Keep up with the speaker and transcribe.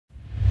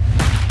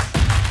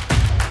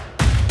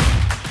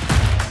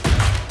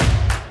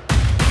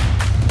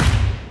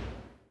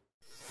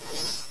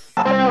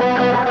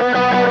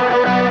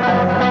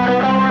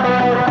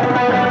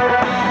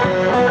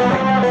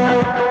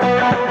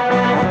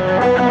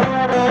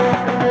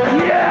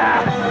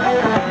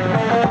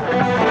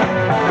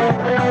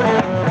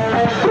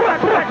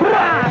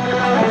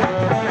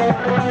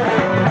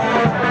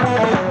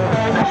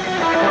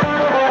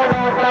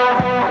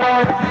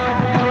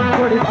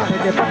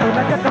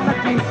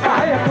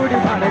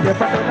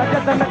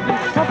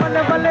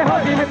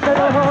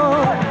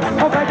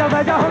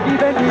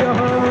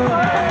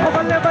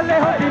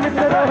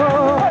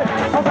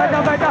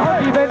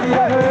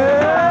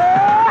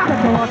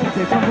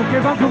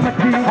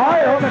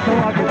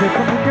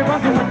देखो मुझे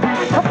बांधू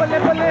बल्ले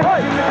बल्ले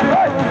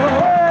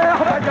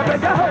बेजा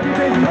बेजा होगी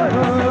बेजी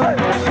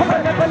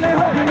बल्ले बल्ले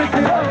होगी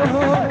मित्रो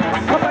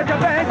बेजा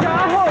बेजा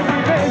होगी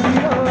बेजी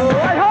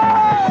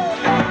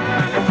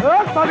ओ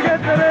सलगे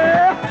तेरे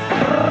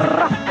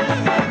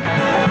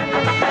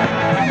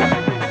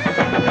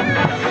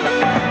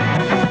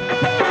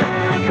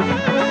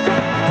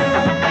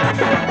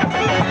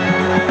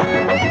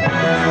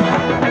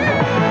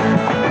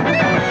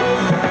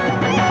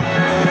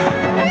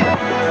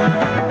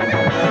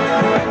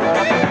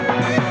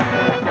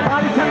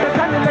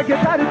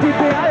धरती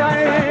पे आया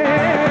है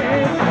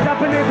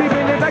अपने भी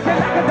मिले बैठे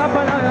लगता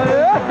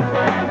बनाया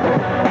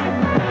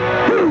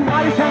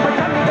हमारी शम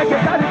चलने लगे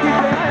धरती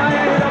पे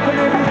आया है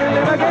अपने भी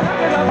मिले बैठे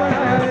लगता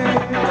बनाया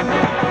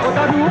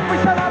ओदा रूप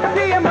शराब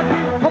दिए मती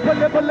ओ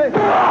बल्ले बल्ले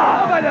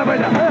बल्ले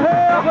बल्ले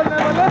बल्ले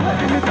बल्ले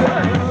मित्र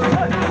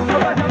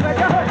बल्ले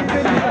बल्ले होगी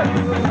तेरी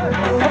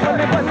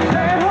बल्ले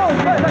बल्ले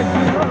होगी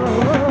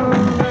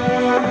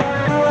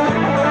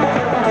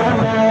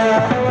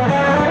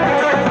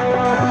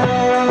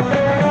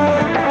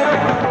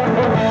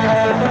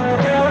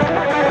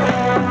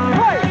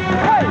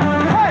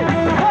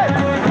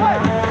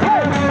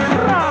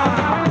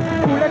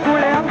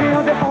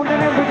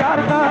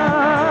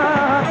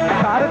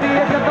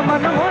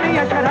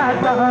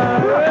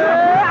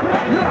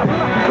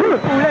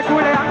कूड़े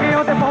कूड़े आगे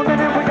होते पौधे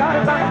ने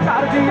बुझारता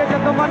कर दिए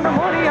जब मन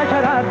मोरिया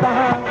शरारता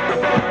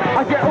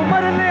अजे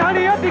उम्र ने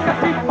आनी होती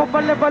कच्ची ओ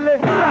बल्ले बल्ले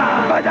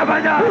बजा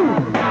बजा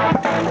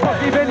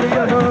होगी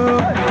बेलियो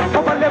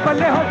ओ बल्ले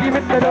बल्ले होगी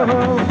मित्रो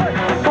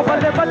ओ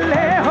बल्ले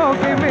बल्ले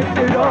होगी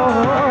मित्रो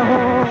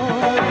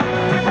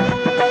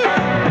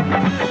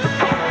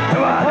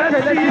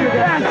let's see you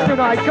dance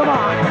tonight, come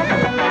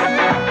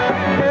on.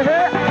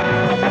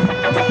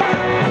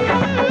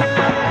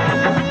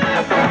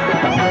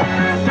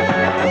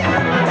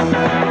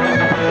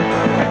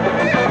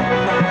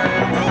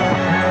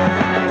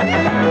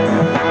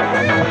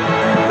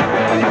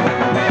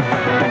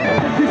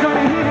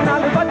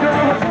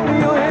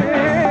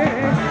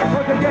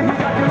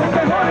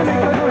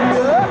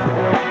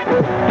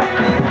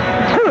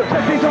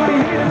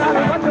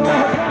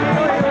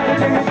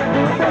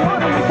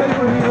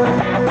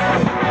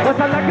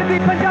 लगती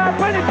पंजाब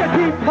बड़ी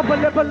कठी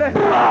बल्ले बल्ले बल्ले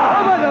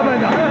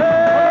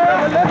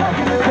बल्ले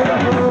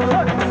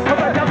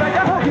बल्ले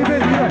बल्ले होगी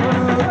बेली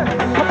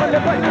बल्ले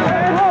बल्ले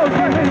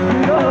होगी बेली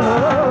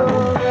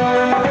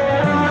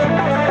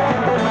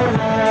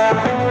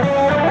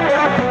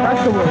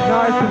That's the word.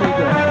 Nice to meet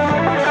you.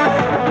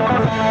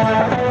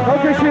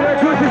 Okay, Sheila,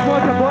 do this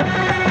one more.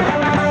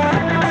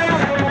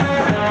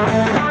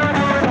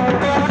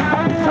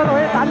 चलो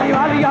ये ताली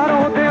वाली यारों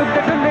होते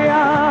उसके डुल्लिया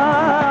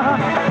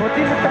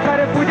होती मत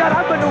करे पूजा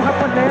रब नू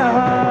हपन्या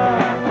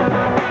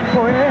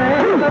होए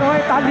चलो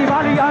ये ताली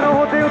वाली यारों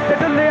होते उसके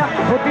डुल्लिया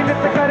होती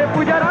मत करे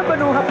पूजा रब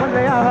नू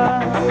हपन्या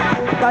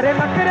करे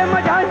नकरे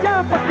मजा जा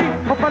पति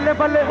बल्ले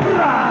बल्ले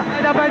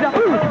बैजा बैजा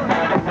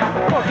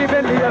होगी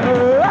बेली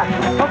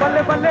ओ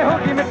बल्ले बल्ले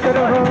होगी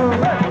मित्रो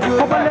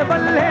ओ बल्ले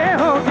बल्ले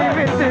होगी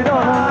मित्रो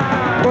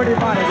गोड़ी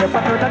मारे के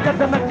पटोला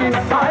जत नची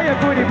आए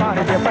गोड़ी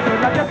मारे के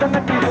पटोला जत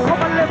नची ओ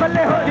बल्ले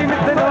बल्ले होगी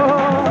मित्रो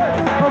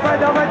ओ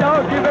बैजा बैजा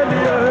होगी बेली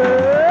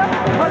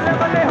बल्ले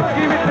बल्ले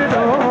होगी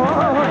मित्रो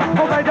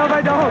ओ बैजा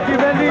बैजा होगी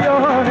बेली ओ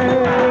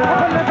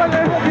बल्ले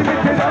बल्ले होगी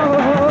मित्रो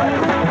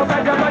ओ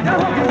बैजा बैजा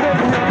होगी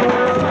बेली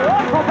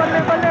ओ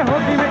बल्ले बल्ले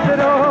होगी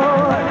मित्रो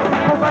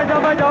ओ बैजा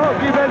बैजा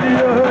होगी बेली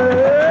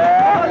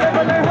बल्ले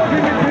बल्ले होगी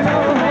मित्रो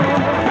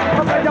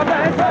ओ बैजा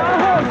बैजा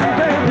होगी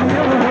बेली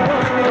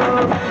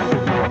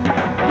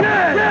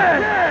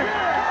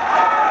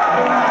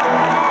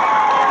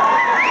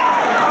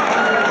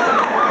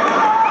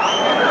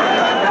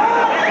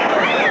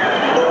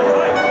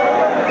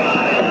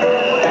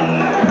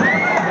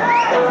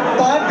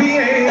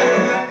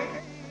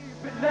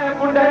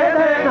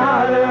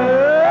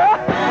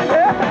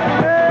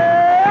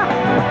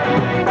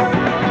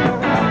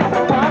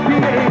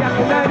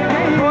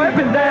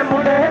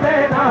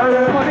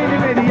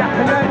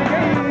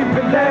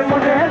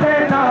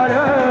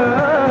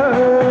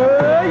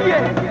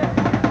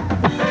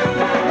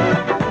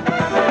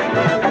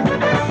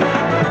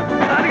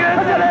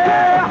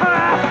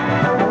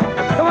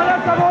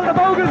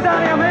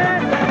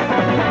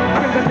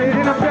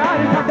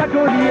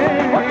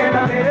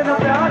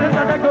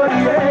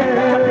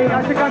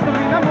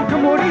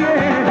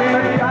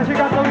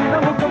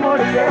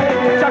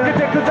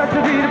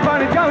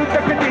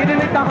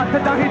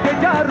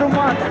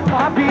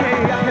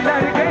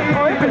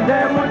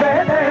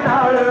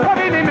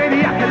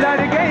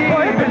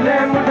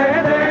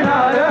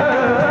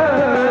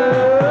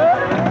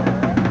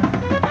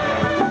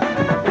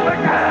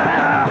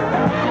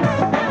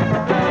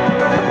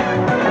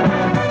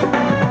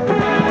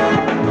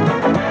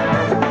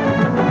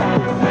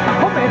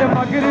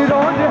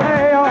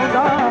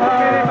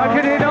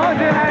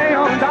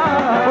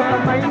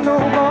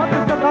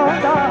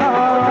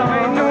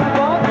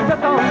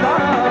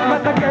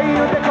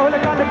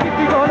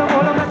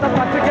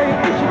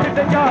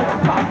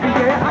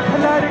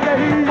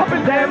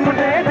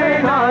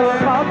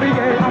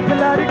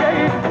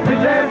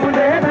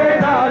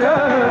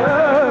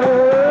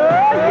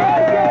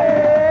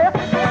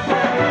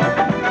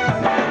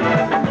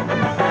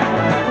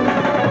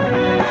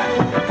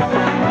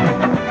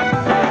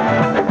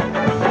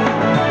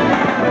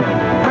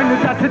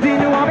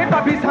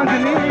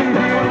खंग नहीं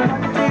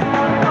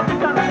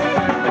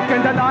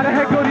कहता लाल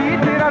है गोरी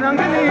तेरा रंग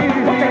नहीं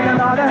कहता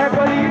लाल है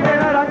गोरी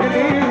तेरा रंग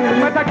नहीं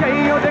मैं तो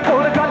गई ओदे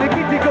कोल गल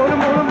कीती गोल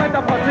मोल मैं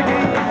तो फस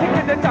गई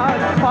कहते चाल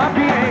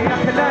भाबिए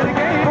अख लड़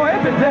गई ओए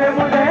बिल्ले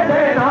मुंडे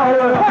दे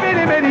नाल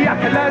मेरी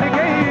अख लड़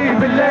गई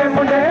बिल्ले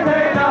मुंडे दे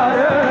नाल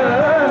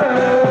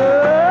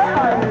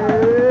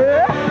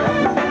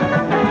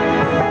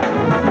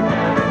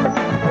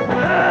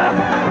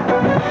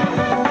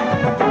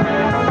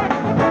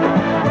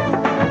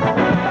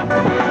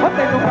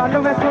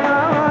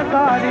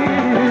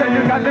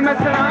गल मैं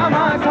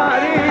सुनावा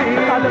सारी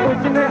कल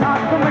उसने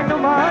अख मैनू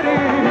मारी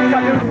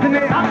कल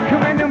उसने अख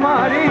मैनू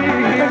मारी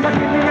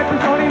मैं तू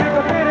सोनी ने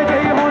तो तेरे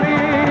गई होनी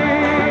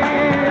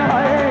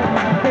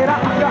तेरा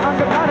अंग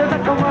अंग कर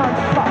कमाल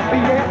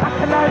भाबिए अख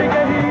लड़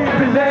गई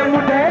बिल्ले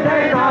मुंडे दे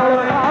नाल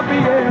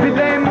भाबिए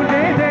बिल्ले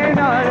मुंडे दे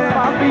नाल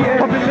भाबिए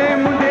बिल्ले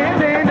मुंडे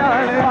दे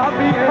नाल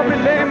भाबिए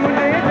बिल्ले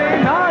मुंडे दे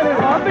नाल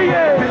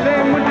भाबिए बिल्ले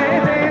मुंडे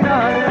दे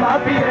नाल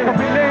भाबिए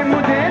बिल्ले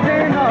मुंडे दे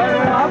नाल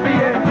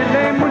भाबिए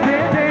बिल्ले मुंडे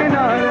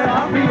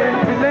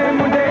बिल्ले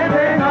मुंडे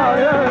दे नाल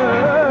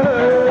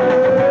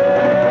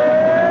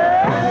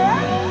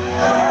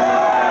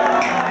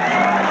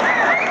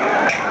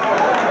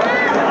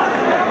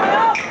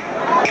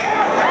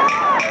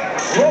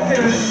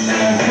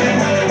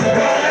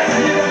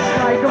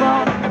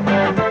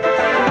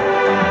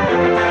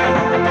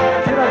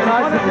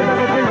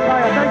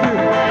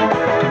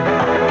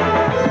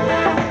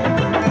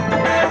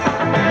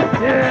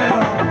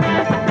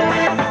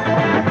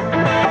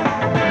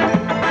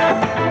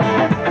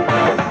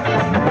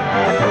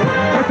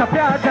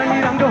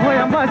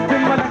मस्त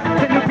मन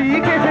तेन पी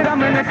के फिर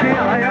मैं नशे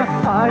आया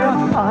आया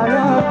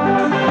आया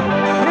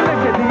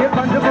नशे दिए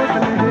बंद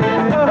बोतल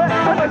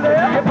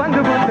दिए बंद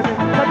बोतल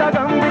सदा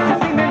गम विच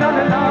सीने नाल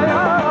लाया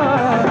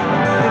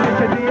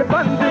नशे दिए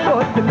बंद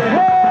बोतल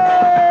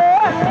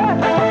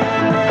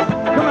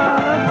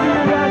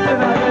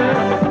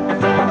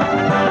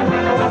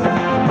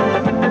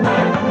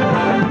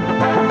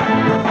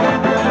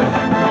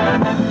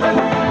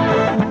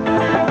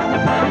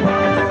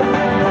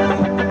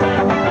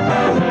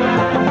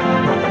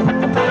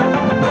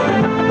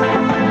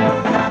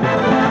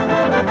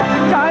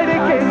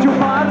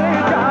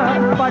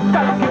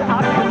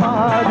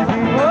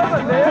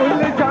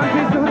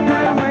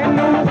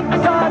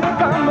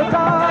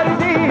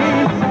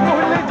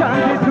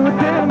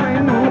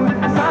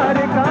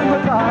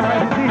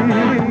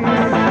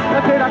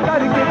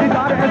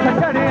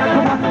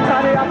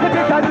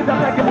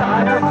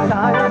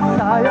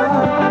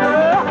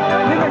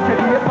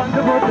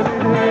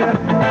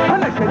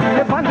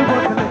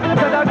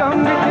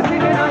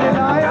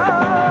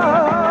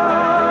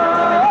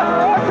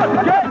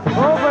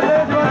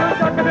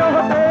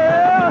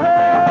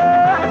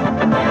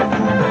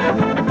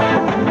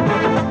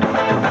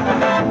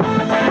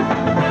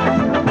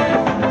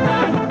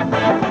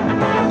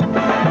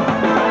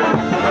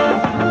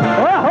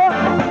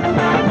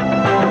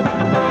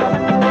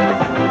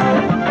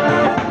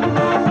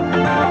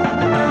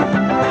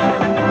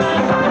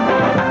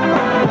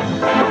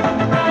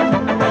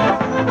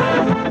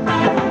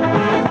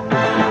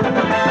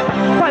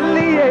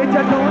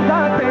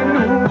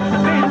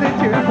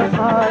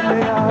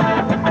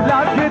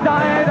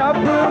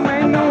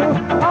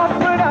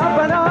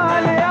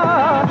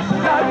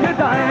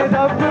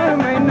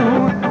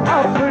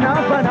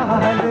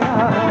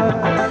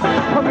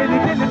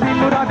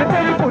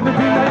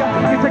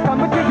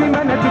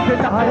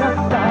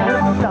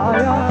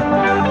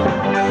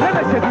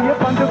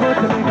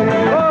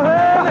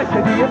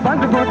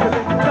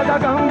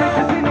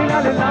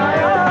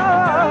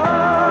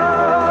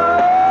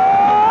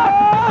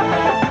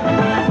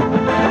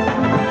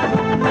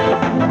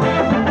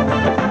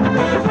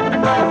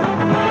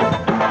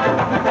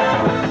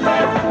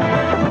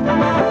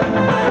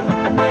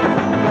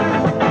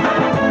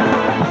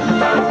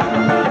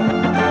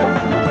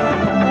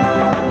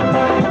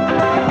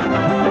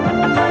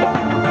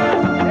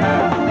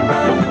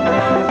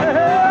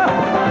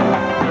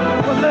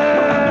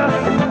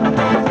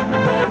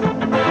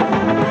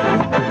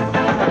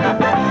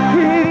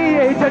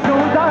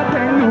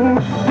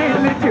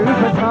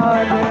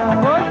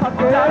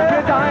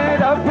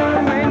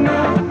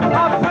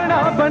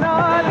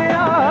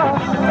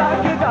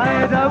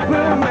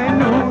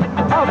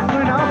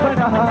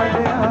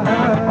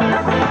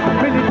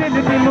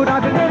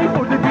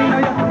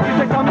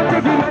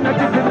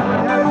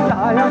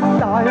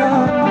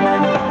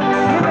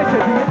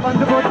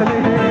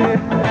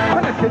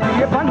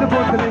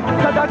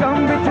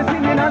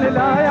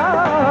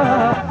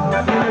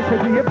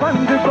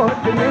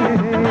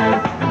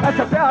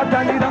अच्छा प्यार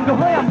जानी रंग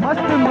होया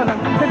मस्त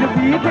मलंग तेन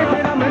पी के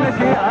तेरा मैं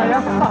नशे आया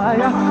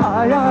आया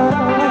आया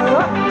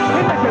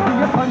नशे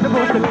दिए बंद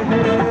बोतले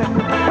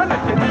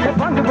नशे दिए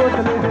बंद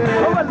बोतले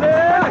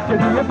नशे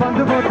दिए बंद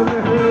बोतले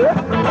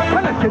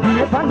नशे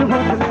दिए बंद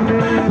बोतले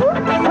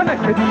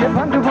नशे दिए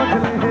बंद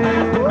बोतले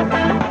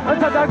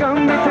सदा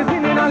गम विच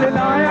सीने नाल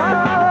लाया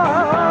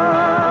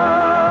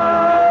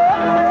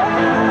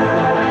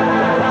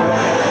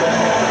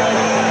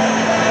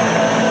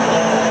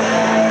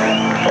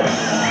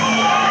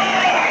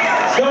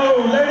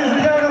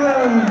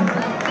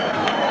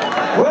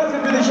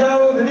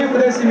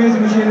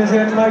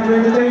tonight to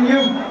entertain you.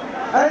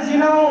 As you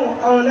know,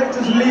 our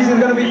latest release is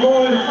going to be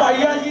called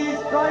Bhabiye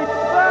Strike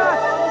Back.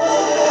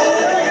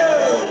 Here we go.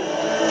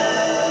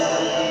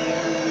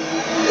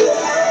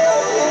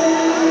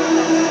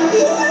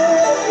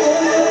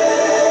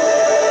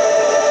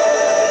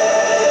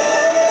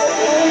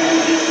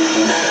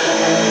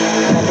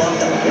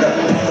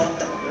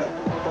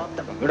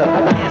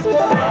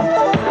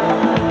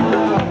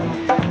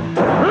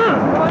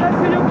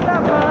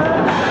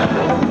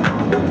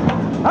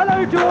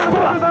 Hello to all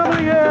the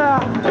family, yeah.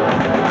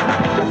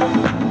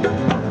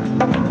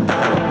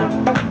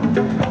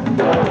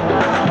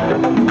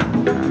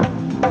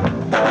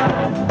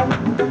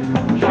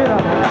 Shit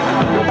up.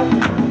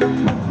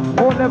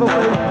 More level,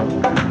 please.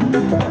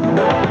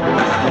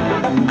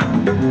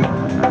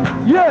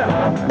 Yeah.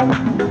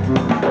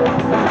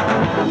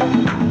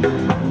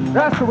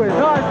 That's the way.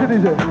 Nice it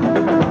is.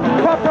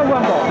 Pop the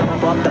one ball.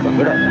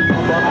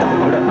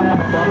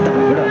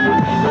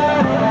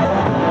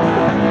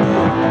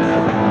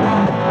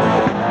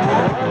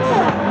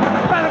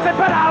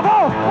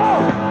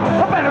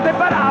 Appena te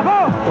paravo!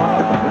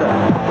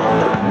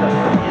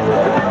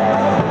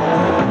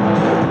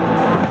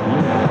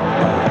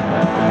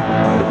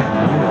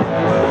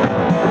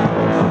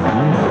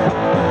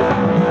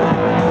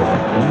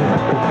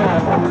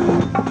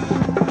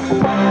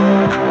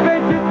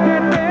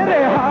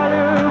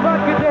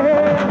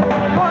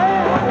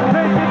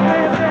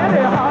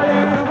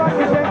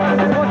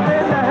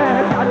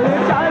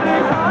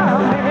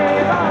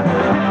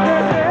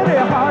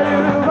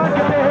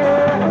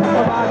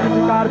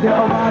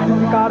 आवाज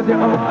निकाल दे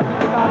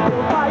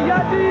भाइया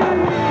जी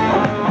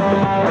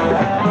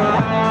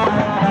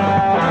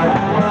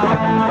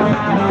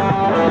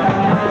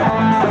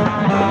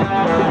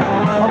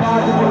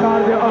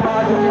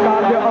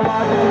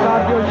आवाज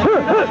निकाल दे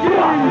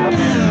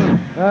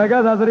क्या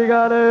सत श्री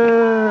अकाल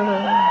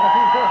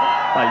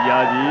भाइया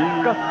जी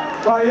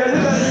सत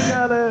श्री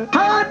अकाल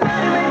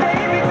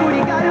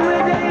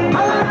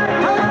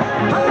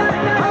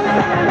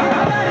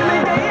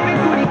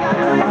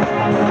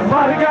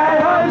मर गए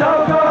हो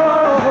लोगो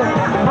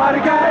मर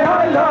गए हो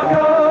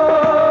लोगो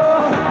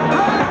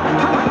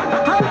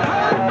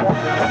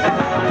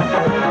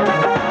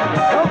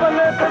ओ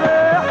बल्ले बल्ले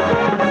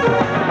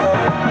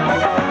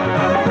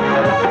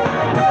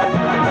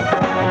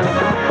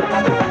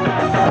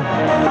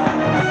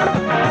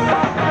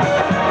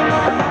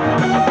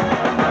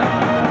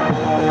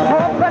ओ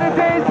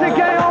परदेसी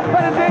गए ओ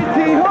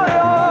परदेसी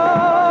होयो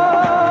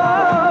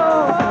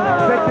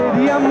वे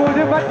तेरी अमूर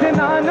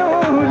बचना नू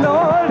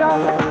लोड़ा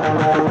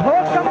हो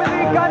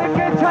कमली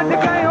करके छड़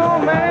गए हो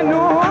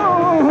मैनू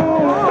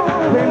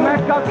ते मैं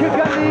कख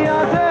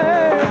गलियां दे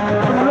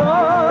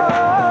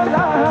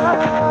रोला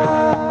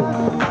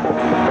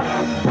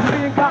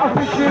You got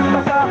fishing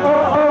mata oh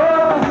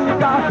you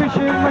got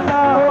fishing mata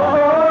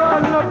oh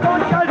no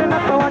don't chadna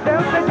tode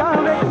utte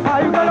jaave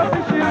I got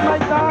fishing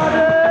mata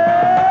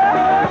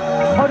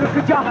और रुक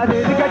जा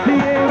रेल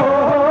गड्डिए हो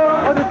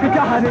और रुक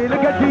जा रेल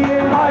गड्डिए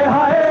हाय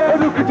हाय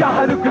रुक जा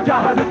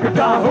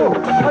हो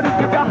और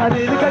रुक जा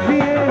रेल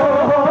गड्डिए हो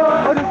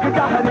और रुक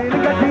जा रेल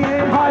गड्डिए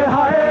हाय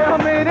हाय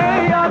मेरे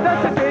याद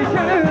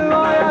स्टेशन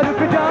आया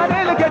रुक जा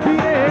रेल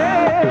गड्डिए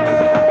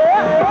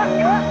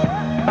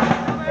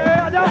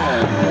आ जा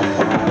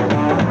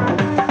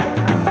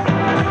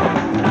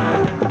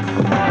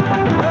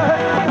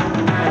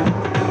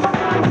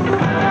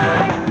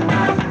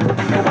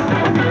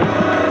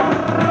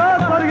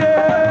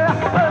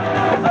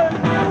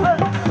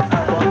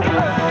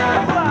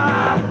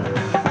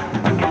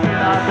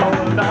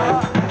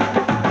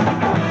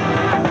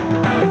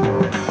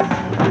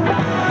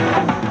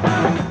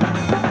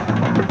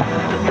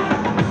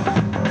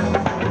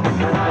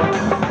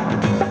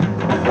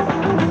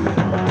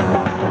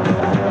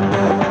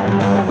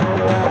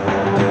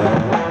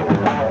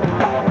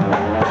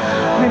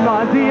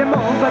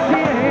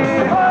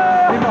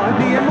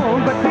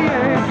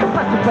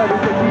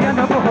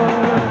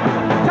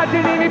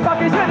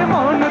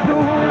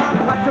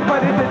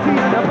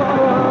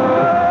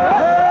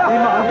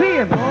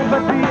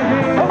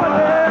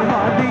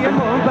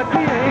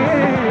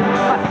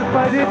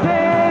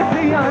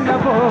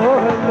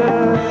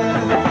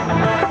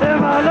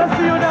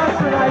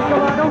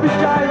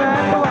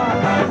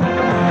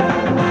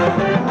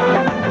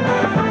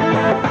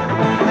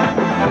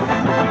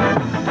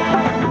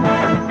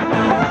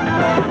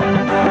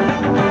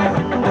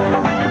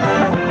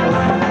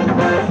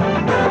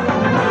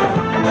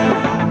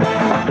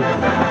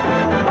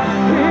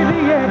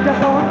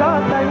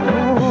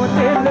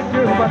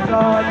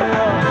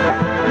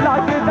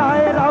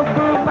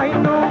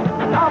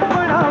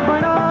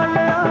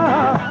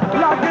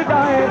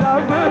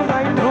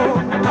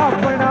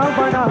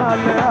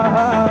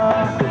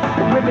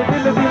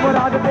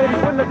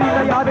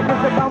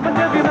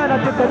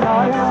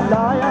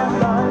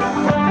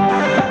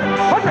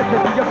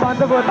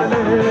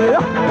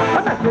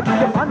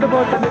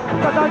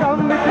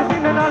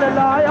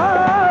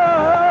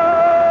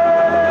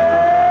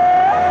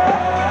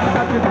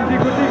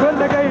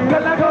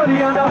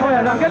परदेसियां दा होया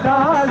रंग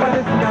लाल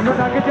परदेसियां नू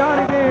रंग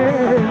जाणगे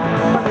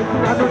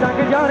परदेसियां नू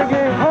रंग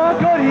जाणगे हो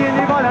गोरी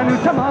नी वाला नू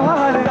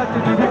संभाल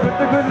रचदी दी गुट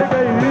गुल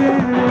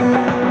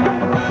गई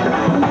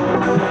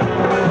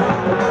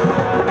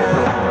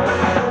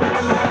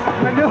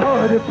मैनू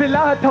होर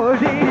पिला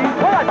थोड़ी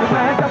अज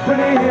मैं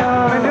टपनी आ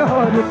मैनू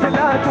होर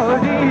पिला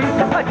थोड़ी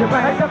अज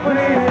मैं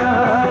टपनी आ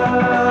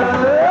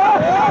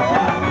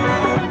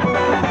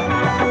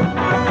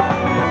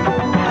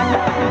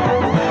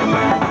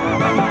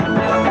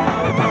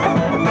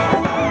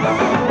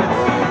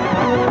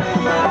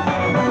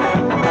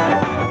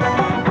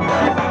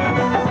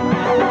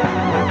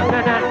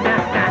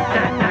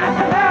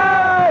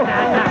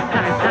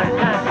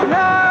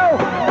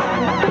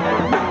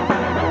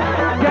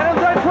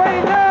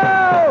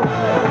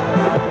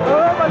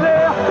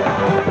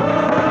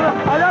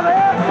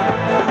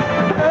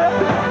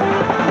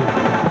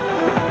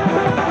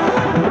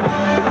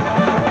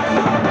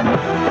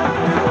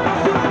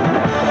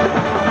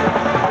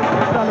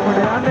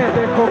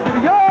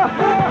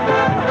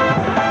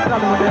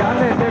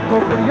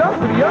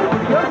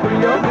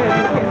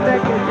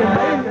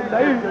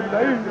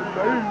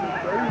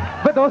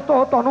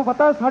दोस्तों तुहानू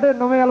पता है साढ़े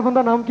नवे एल्बम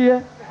का नाम की है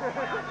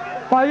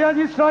पाया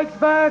जी स्ट्राइक्स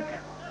बैक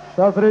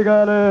सत श्री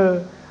अकाल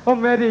ओ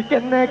मेरी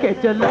किन्ने के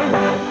चले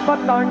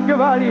पतंग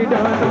वाली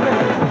डोर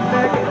मेरी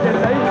किन्ने के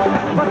चले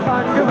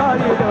पतंग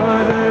वाली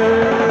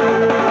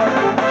डोर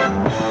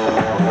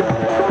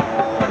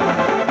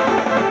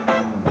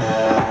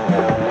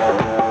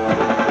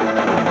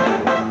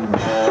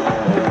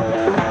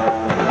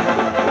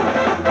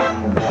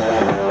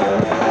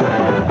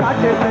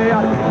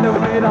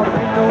मेरा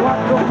मैनू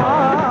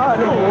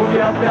अखबार हो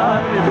गया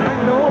प्यार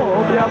मैनू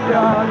हो गया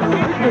प्यार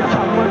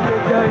शाम के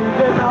जाई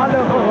दे नाल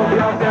हो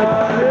गया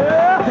प्यार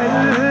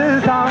दिल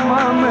दा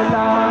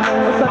मामला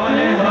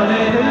सच्ची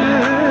दिल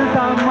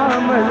दा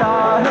मामला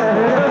है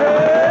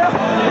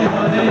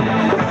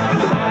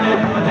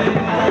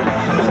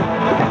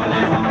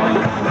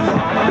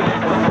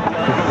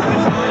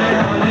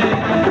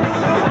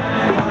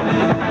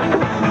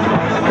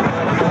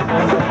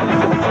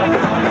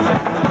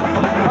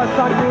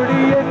असा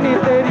कुड़िए नी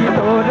तेरी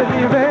तोर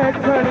दी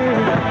वेखणी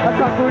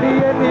असा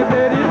कुड़िए नी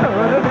तेरी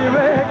तोर दी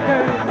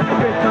वेखणी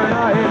वेखण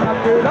आए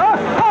नगरा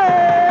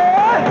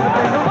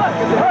तेनू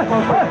अगदे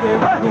पपके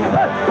वाहू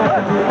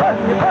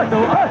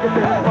तेनू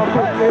अगदे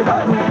पपके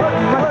वाहू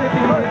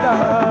मस्ती दा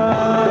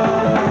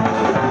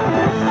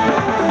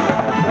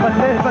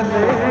बल्ले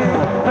बल्ले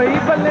भई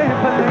बल्ले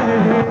बल्ले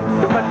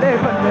बल्ले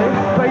बल्ले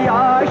भई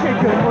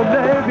आशिक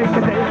मुल्ले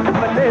विकदे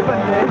बल्ले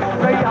बल्ले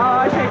भई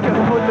आशिक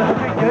मुल्ले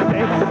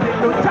विकदे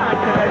तेनू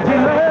छाट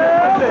जिले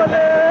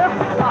बल्ले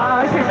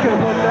आशिक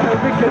मुल्ले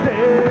विकदे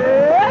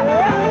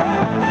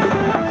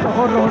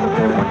सोहरोन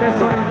पे मुंडे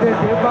सुनदे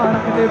दे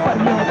बारक दे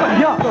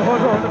परिया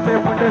सोहरोन पे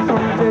मुंडे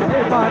सुनदे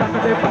दे बारक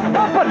दे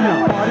परिया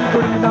मारी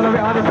कुड़ी नाल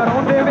व्याह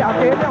कराउंदे व्याह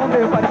के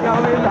लिआउंदे परिया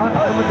वेला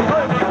धर्मदी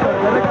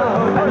दरगाह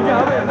हो दरिया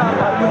वेला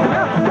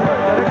धर्मदिया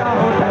दरगाह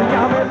हो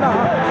दरिया वेला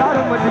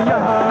धर्मदिया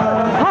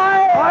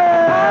हाय हाय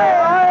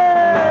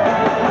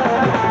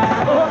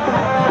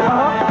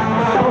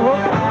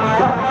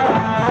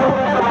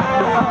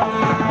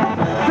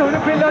सुन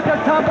पिलो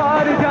जट्ठा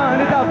बाहर जान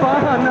दा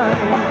बहाना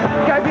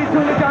कभी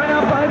सुन जाना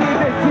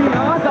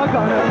परदेसियां दा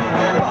गाना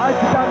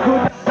आज दा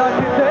खुदा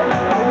जिते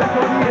दिल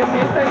कोरी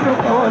नी तैनू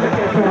खोल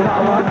के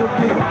सुनावा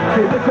दुखी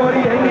दिल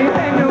कोरी नी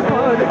तैनू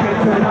खोल के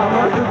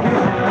सुनावा दुखी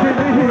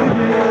दिल ही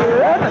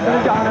नदन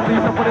जानदी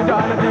सपन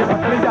जानदी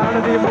पतन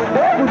जानदी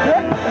मुंडे मुंडे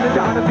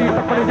जानदी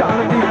सपन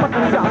जानदी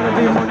पतन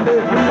जानदी मुंडे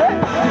मुंडे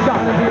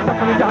जानदी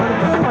सपन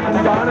जानदी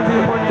पतन जानदी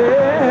मुंडे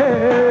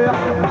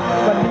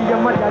बलिया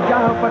मजा जा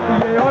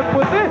पतिए और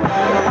पुत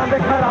आंदे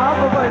खराब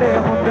बड़े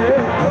होंदे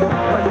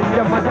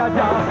बलिया मजा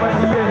जा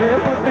पतिए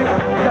पुत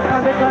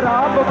आंदे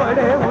खराब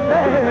बड़े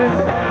होंदे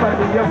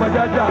बलिया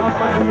मजा जा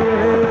पतिए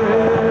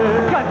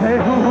कथे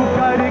हूँ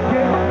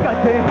करके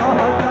कथे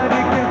हाँ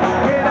करके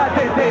मेरा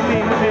दे दे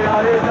नीम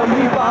प्यारे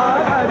लंबी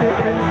बात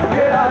करके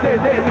मेरा दे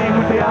दे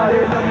नीम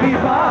प्यारे लंबी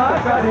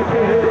बात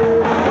करके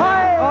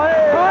हाय हाय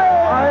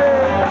हाय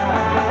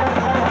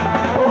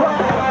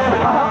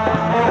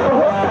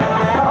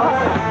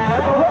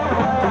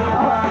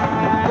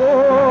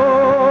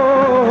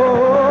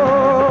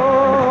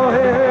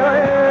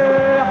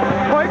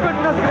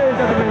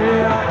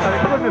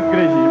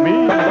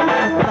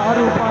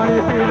दारू पानी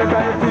पीण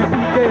गए सी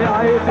पी के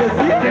आए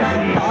देसी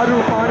दारू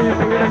पानी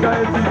पीण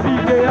गए सी पी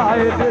के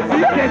आए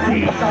देसी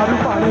दारू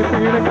पानी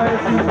पीण गए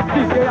सी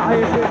पी के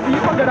आए देसी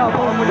भंगड़ा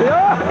पाओ मुंडियो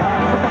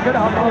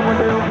भंगड़ा पाओ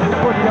मुंडियो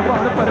बोलिया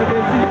पान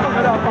परदेसी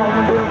भंगड़ा पाओ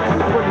मुंडियो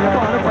बोलिया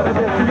पान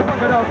परदेसी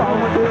भंगड़ा पाओ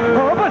मुंडियो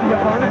ओ बोलिया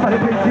पान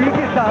परदेसी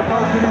गिद्दा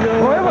पाओ मुंडियो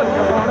ओए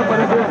बोलिया पान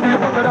परदेसी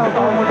भंगड़ा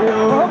पाओ मुंडियो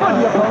ओ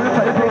बोलिया पान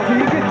परदेसी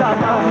गिद्दा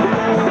पाओ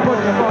मुंडियो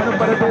बोलिया पान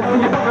परदेसी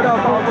भंगड़ा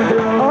पाओ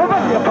मुंडियो ओ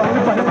बोलिया पान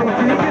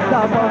परदेसी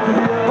गिद्दा पाओ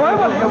मुंडियो ओए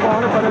बोलिया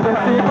पान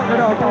परदेसी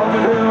भंगड़ा पाओ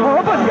मुंडियो ओ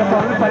बोलिया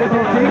पान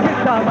परदेसी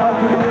गिद्दा पाओ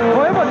मुंडियो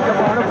ओए बोलिया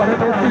पान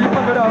परदेसी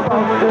भंगड़ा पाओ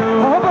मुंडियो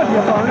ओ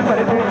बोलिया पान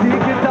परदेसी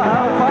गिद्दा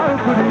पाओ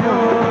मुंडियो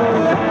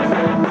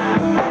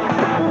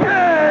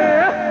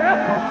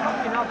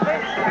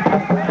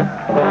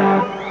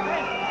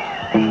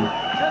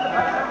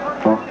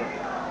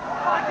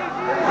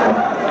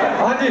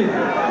जी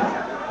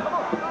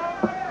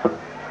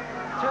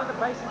Turn the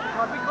bass into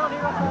God. We can't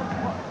hear ourselves.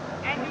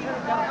 And turn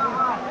it down.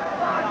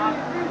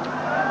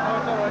 Oh,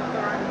 it's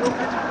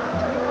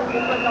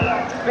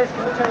alright. Best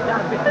can we turn it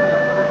down a bit?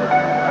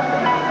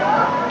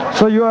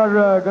 So you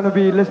are going to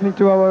be listening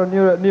to our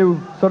new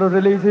sort of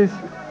releases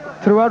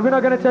throughout. We're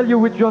not going to tell you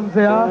which ones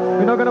they are.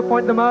 We're not going to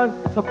point them out.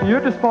 It's up to you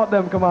to spot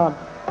them. Come on.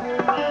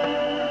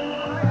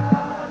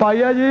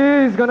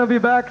 Payaji is going to be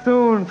back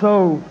soon,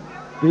 so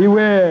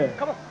beware.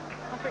 Come on.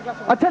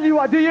 I tell you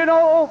what, do you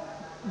know,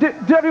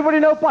 do everybody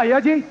know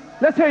Payaji?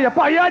 Let's hear you.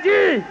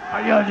 Payaji!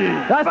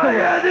 Payaji. That's the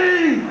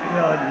Payaji.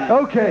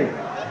 one. Okay.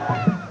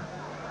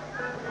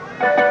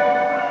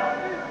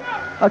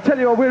 I tell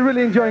you what, we're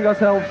really enjoying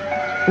ourselves.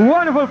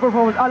 Wonderful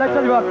performance. I'd like to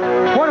tell you what,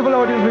 wonderful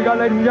audience we got,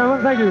 ladies and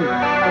gentlemen. Thank you.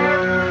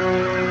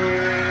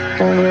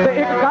 ਤੇ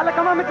ਇੱਕ ਗੱਲ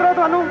ਕਹਾਂ ਮਿੱਤਰੋ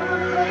ਤੁਹਾਨੂੰ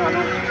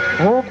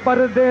ਉਹ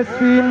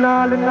ਪਰਦੇਸੀ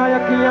ਨਾਲ ਨਾ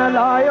ਅੱਖੀਆਂ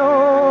ਲਾਇਓ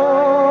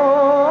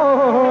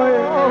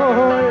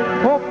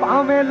ਉਹ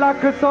ਭਾਵੇਂ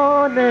ਲੱਖ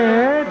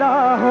ਸੋਨੇ ਦਾ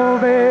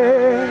ਹੋਵੇ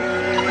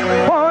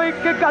ਉਹ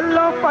ਇੱਕ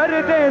ਗੱਲੋਂ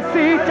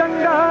ਪਰਦੇਸੀ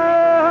ਚੰਗਾ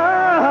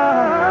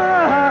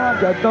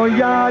ਜਦੋਂ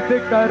ਯਾਦ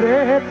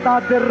ਕਰੇ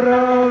ਤਦ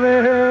ਰੋਵੇ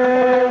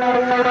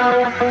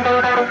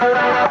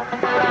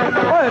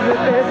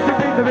परदेस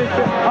विच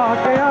आ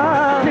गया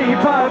नी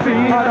भाभी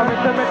हर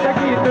मिट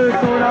गीत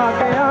सुना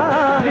गया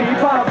नी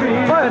भाभी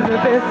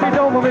परदेसी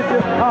डोम विच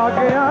आ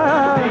गया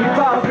नी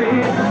भाभी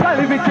गल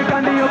विच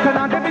गानी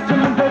कना दे विच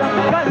मुंदरा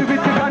गल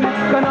विच गानी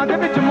कना दे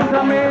विच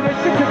मुंदरा मेरे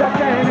सिख दा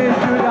कहने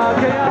चुरा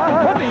गया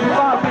नी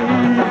भाभी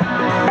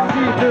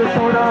गीत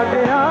सुना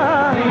गया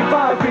नी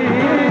भाभी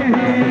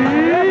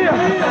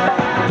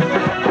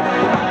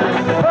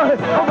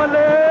ओ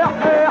मले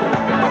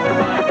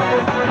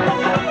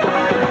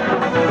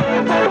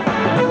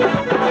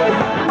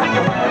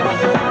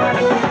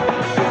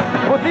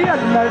ਉਹਦੀ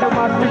ਅੱਲੜ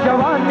ਮਸਤ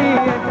ਜਵਾਨੀ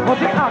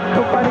ਉਹਦੀ ਅੱਖ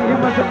ਬੜੀ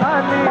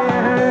ਮਸਤਾਨੀ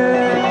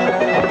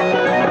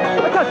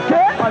ਸੱਚੇ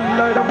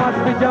ਅੱਲੜ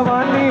ਮਸਤ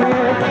ਜਵਾਨੀ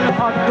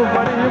ਅੱਖ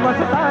ਬੜੀ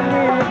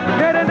ਮਸਤਾਨੀ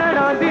ਮੇਰੇ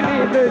ਨੈਣਾਂ ਦੀ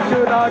ਨੀਂਦ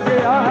ਚੁਰਾ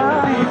ਗਿਆ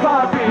ਨੀ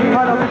ਭਾਬੀ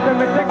ਹਰ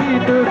ਮਿੱਟ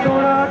ਗੀਤ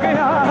ਸੁਣਾ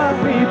ਗਿਆ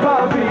ਨੀ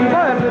ਭਾਬੀ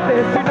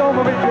ਪਰਦੇਸੀ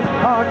ਡੋਮ ਵਿੱਚ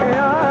ਆ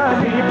ਗਿਆ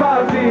ਨੀ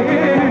ਭਾਬੀ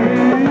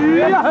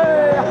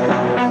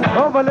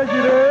ਓ ਬੱਲੇ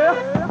ਸ਼ੀਰੇ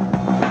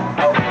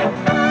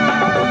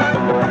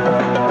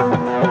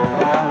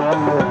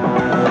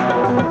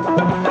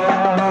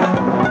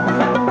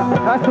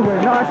That's the way,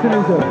 nice and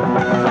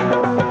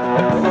easy.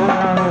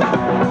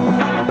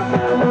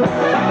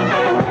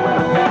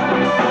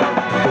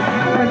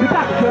 मैं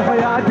तक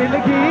होया दिल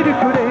गिर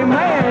कुरे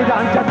मैं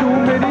रांझा तू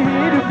मेरी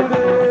हीर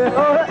कुरे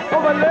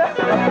ओ बल्ले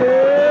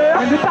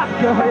मैं तक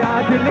होया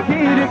दिल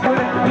गिर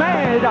कुरे मैं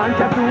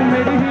रांझा तू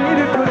मेरी हीर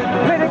कुरे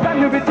मेरे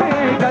कन विच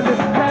गल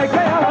रह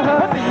गया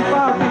नी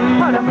भाभी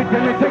हर मिठ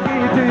मिठ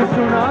गीत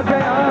सुना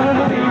गया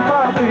नी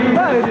भाभी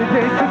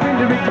परदेस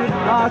पिंड विच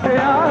आ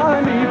गया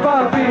नी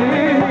भाभी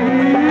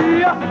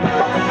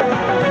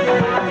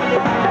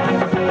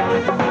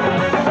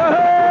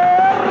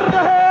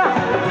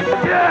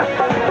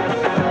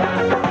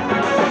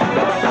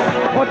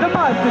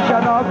मस्त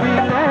शराबी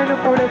नैन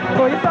कुड़े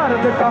कोई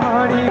दर्द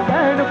कहानी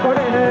कहन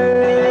कुड़े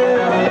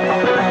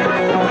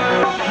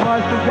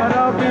मस्त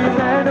शराबी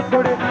नैन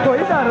कुड़े कोई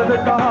दर्द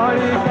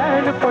कहानी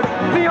कहन कुड़े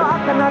नी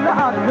आख नाल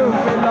आख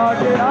मिला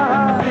गया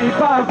नी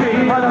भाभी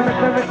हर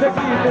मिट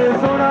गीत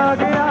सुना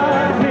गया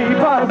नी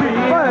भाभी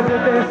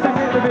परदेस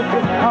विच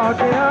आ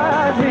गया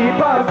नी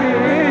भाभी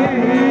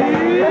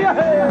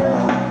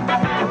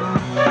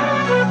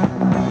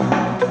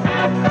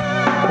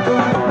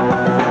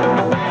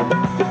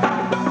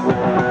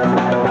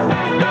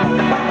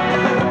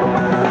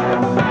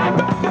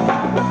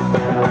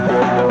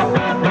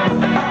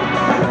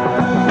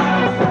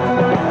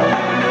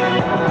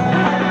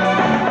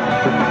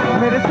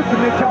मेरे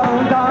सुपने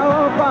चाहूंदा ओ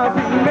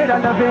भाभी मेरा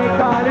नवे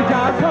कार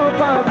जा सो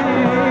भाभी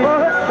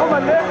ओ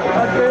बल्ले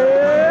अगे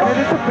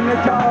मेरे सुपने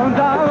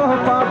चाहूंदा ओ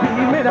भाभी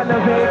मेरा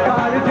नवे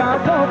कार जा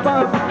सो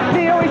भाभी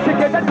नी ओ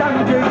इश्क दा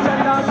डंग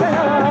चला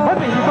गया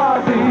नी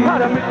भाभी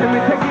हर मिठ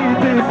मिठ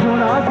गीत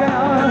सुना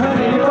गया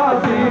नी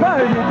भाभी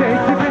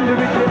परदेस पिंड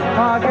विच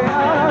आ गया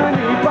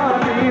नी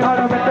भाभी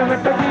हर मिठ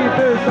मिठ गीत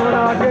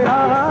सुना गया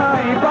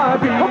नी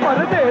भाभी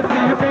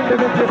परदेसी पिंड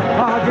विच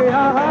आ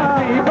गया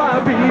नी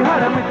भाभी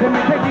हर मिठ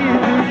मिठ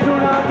गीत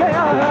सुना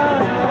गया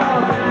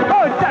ओ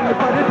चल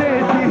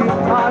परदेसी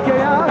आ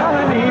गया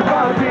नी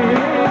भाभी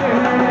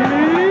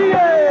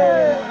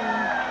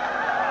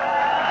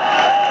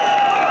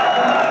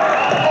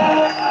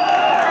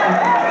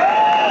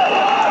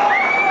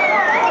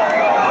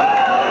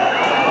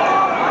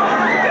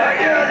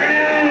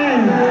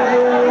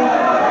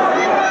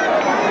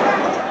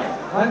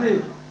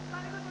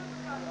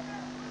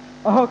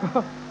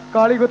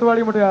काली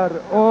गुतवाली मुटियार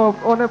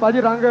ओने भाजी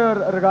रंग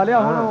रगा लिया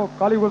हुण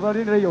काली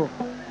गुतवाली नहीं रही हो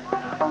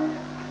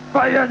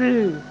भैया जी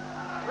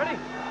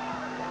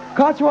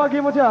Kach Wargi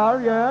Mutiar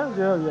yeah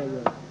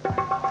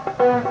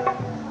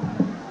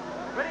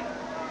Ready?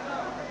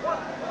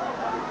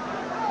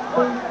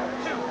 One,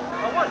 two,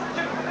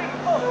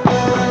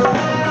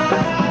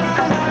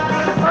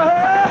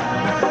 4.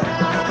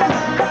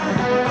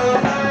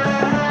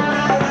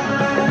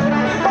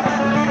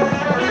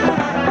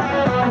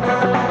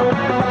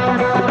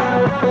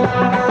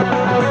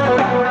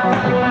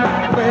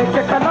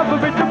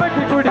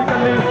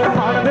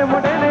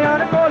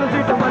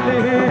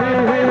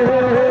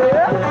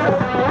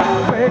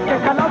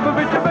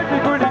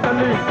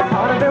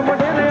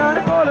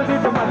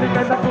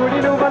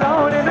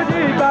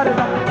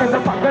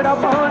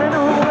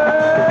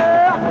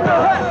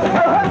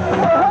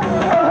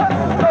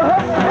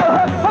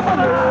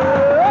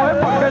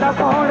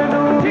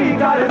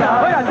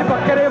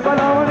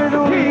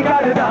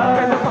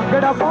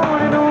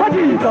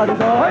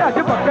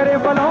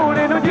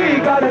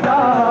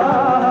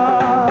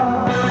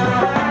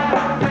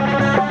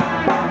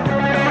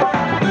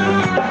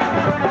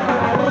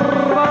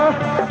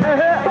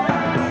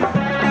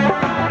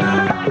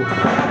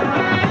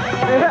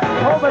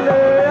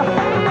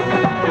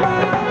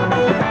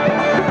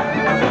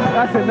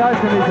 Listen, nice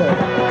to meet you.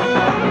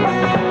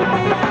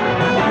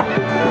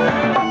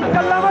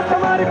 Kalla mat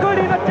mari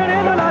kudi nachne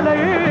nu la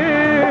lai,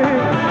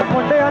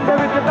 munde ande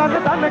vich tan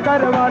tan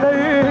karwa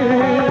lai.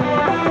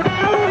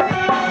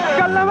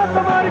 Kalla mat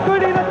mari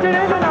kudi nachne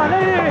nu la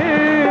lai,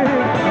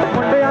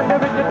 munde ande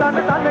vich tan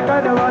tan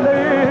karwa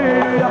lai.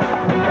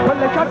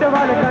 Balle chadde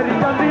wale kari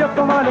jandi ab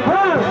kamal,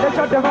 balle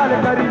chadde wale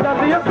kari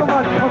jandi ab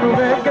kamal. Onu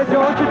ਵੇਖ ਕੇ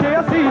ਜੋਸ਼ ਜੇ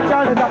ਅਸੀਂ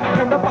ਚੜਦਾ,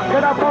 ਕਹਿੰਦਾ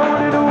ਭੰਗੜਾ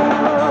ਪਾਉਣ ਨੂੰ।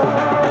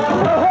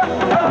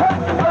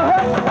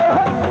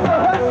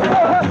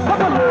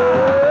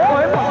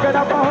 ਓਏ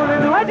ਭੰਗੜਾ ਪਾਉਣ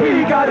ਨੂੰ ਜੀ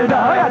ਕਰਦਾ,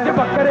 ਅੱਜ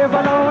ਬੱਕਰੇ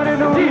ਬਣਾਉਣ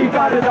ਨੂੰ ਜੀ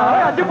ਕਰਦਾ,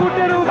 ਅੱਜ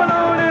ਬੂਟੇ ਨੂੰ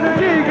ਬਣਾਉਣ ਨੂੰ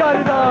ਜੀ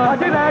ਕਰਦਾ,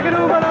 ਅੱਜ ਰੈਗ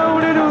ਨੂੰ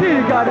ਬਣਾਉਣ ਨੂੰ ਜੀ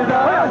ਕਰਦਾ,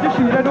 ਅੱਜ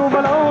ਸ਼ੀਰ ਨੂੰ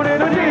ਬਣਾਉਣ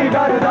ਨੂੰ ਜੀ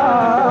ਕਰਦਾ।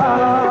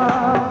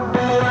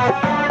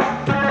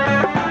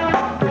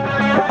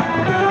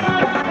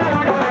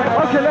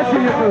 Okay, let's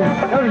see you move.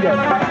 There we go.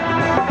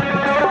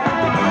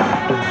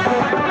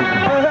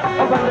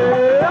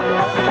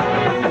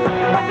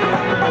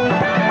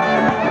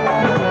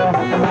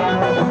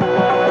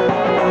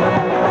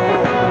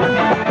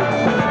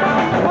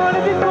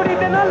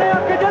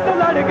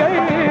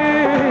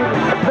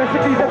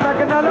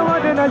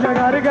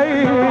 Jagar gayi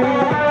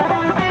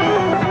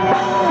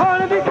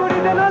haal di kudi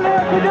de naal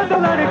akh jad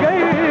lad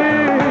gayi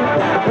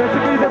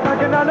rashki de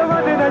tag naal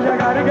wade na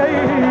jagar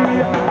gayi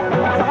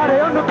sare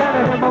onu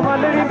kehne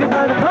mamalni di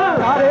ban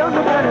sare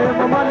onu kehne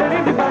mamalni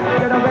di ban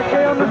jada vekke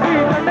onu si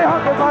tande ho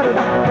ke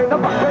marda kehda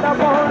bhangra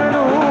paun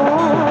nu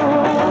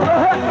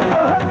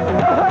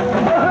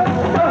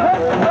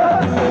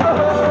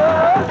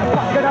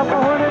bhangra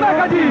paun na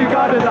ji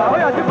karda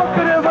oy aj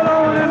bakre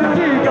balaun nu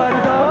ji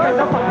karda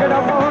kehda bhangra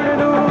paun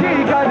nu ji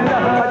karda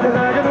aj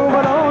rag nu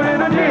balaun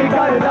nu ji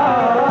karda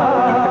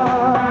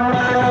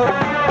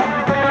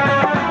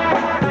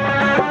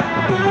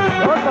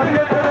o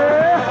tariye tere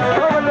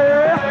o balle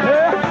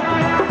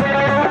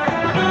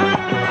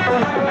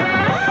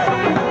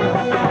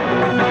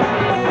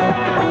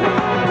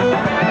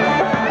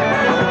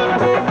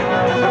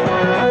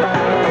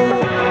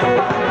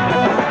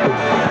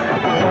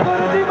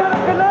Kurri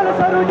barak lal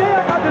saru je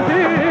kad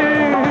si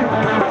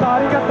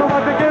sari gatto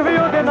wad ke vi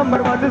ode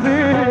number 1 si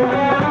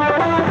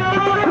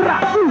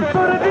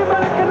Kurri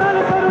barak lal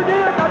saru je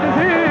kad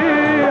si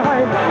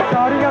hai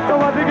sari gatto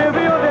wad ke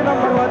vi ode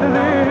number 1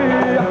 si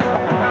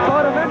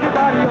sor mein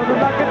gitari od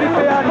lag di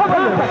pyari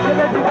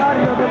sakle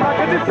gitari od lag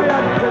di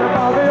pyari jera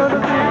paave od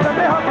si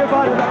tande ha ke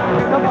barda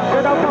na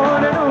bhangra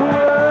paun nu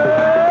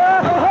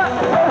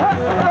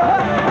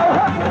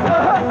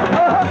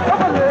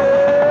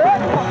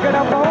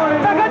bhangra paun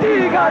na ji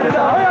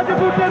karda aj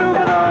boote nu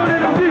banaun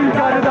nu ji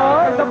karda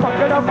na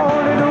bhangra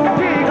paun nu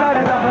ji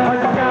karda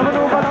aj kam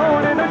nu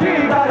banaun nu ji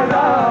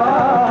karda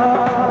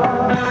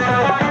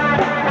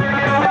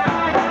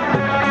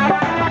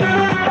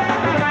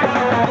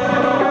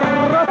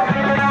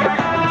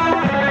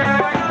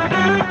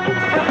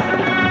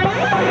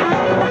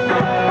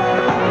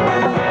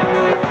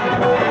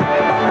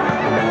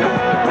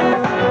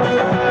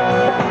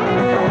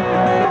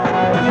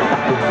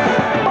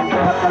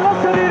ਪਤਲਾ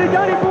ਸਰੀਰ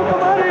ਜਾਣੀ ਫੂਕ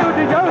ਮਾਰੇ ਉੱਡ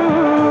ਜਾਊ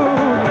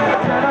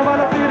ਸੈਨਾ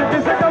ਵਾਲਾ ਤੀਰ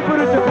ਕਿਸੇ ਕਬਰ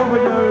ਚ ਘੁੰਮ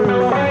ਜਾਊ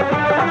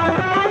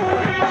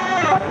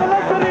ਪਤਲਾ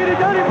ਸਰੀਰ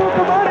ਜਾਣੀ ਫੂਕ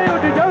ਮਾਰੇ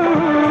ਉੱਡ ਜਾਊ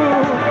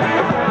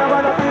ਸੈਨਾ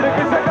ਵਾਲਾ ਤੀਰ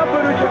ਕਿਸੇ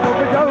ਕਬਰ ਚ ਘੁੰਮ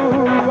ਜਾਊ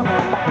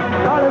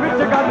ਨਾਲ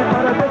ਵਿੱਚ ਗੱਲ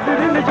ਪਰ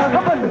ਤੇਰੀ ਨਿਸ਼ਾਨ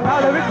ਬੱਲ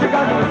ਨਾਲ ਵਿੱਚ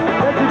ਗੱਲ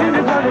ਤੇਰੀ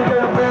ਨਿਸ਼ਾਨ ਤੇ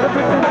ਪੈਰ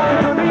ਵਿੱਚ ਨੱਕ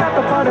ਦੁਨੀਆ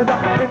ਤੋਂ ਪੜਦਾ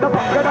ਇਹਦਾ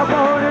ਭੰਗੜਾ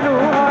ਪਾਉਣ ਨੂੰ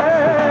ਆਏ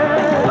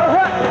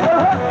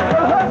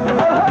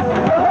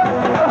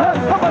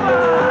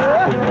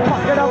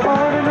ਭੰਗੜਾ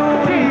ਪਾਉਣ ਨੂੰ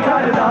ਕੀ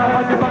ਕਰਦਾ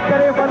ਅੱਜ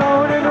ਬੱਕਰੇ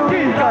ਬਣਾਉਣ ਨੂੰ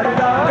ਕੀ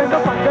ਕਰਦਾ ਕਹਿੰਦਾ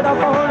ਭੰਗੜਾ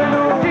ਪਾਉਣ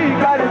ਨੂੰ ਕੀ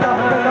ਕਰਦਾ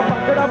ਕਹਿੰਦਾ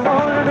ਭੰਗੜਾ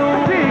ਪਾਉਣ ਨੂੰ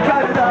ਕੀ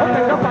ਕਰਦਾ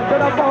ਕਹਿੰਦਾ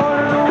ਭੰਗੜਾ ਪਾਉਣ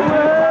ਨੂੰ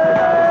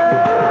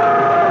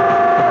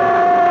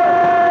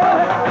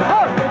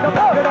ਕਹਿੰਦਾ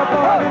ਭੰਗੜਾ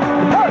ਪਾਉਣ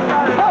ਨੂੰ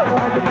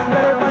ਅੱਜ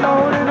ਬੱਕਰੇ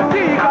ਬਣਾਉਣ ਨੂੰ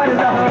ਕੀ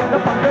ਕਰਦਾ ਕਹਿੰਦਾ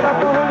ਭੰਗੜਾ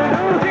ਪਾਉਣ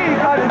ਨੂੰ ਕੀ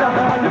ਕਰਦਾ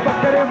ਅੱਜ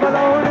ਬੱਕਰੇ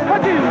ਬਣਾਉਣ ਨੂੰ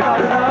ਕੀ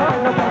ਕਰਦਾ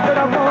ਕਹਿੰਦਾ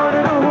ਭੰਗੜਾ ਪਾਉਣ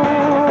ਨੂੰ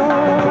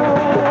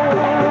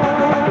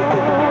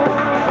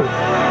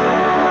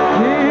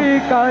ਕੀ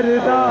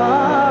ਕਰਦਾ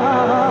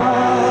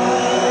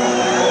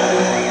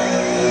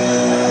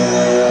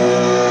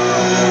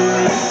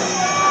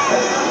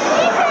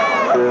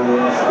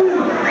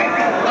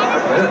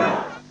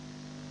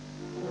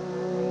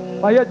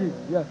ਭਾਈਆ ਜੀ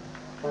ਯਸ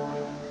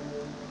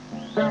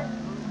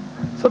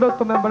ਸੋ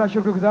ਦੋਸਤੋ ਮੈਂ ਬੜਾ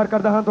ਸ਼ੁਕਰਗੁਜ਼ਾਰ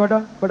ਕਰਦਾ ਹਾਂ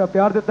ਤੁਹਾਡਾ ਬੜਾ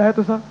ਪਿਆਰ ਦਿੱਤਾ ਹੈ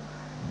ਤੁਸੀਂ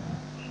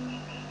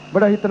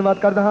ਬੜਾ ਹੀ ਧੰਨਵਾਦ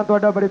ਕਰਦਾ ਹਾਂ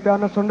ਤੁਹਾਡਾ ਬੜੇ ਪਿਆਰ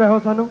ਨਾਲ ਸੁਣ ਰਹੇ ਹੋ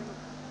ਸਾਨੂੰ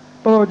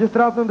ਤੋ ਜਿਸ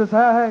ਤਰ੍ਹਾਂ ਆਪ ਨੂੰ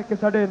ਦੱਸਿਆ ਹੈ ਕਿ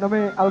ਸਾਡੇ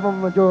ਨਵੇਂ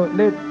ਐਲਬਮ ਜੋ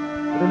ਲੇਟ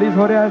ਰਿਲੀਜ਼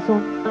ਹੋ ਰਿਹਾ ਹੈ ਸੋ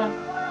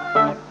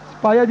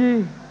ਪਾਇਆ ਜੀ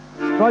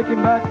striking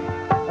back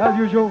as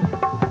usual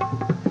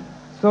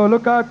so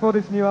look out for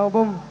this new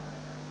album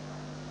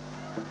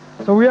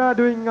So we are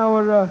doing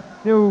our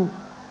new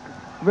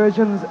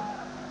versions.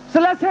 So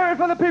let's hear it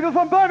from the people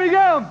from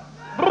Birmingham.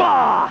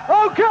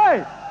 Okay.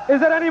 Is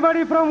there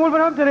anybody from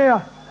Wolverhampton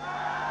here?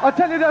 I'll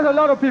tell you, there's a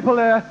lot of people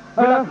there.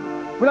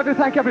 We'd like to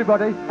thank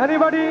everybody.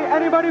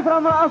 Anybody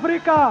from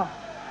Africa?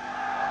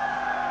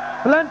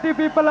 Plenty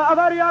people.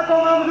 Bhabiye Akh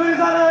Largye.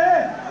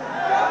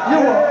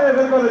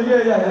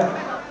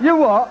 Yeah. You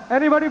what?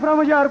 Anybody from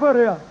Hujarpur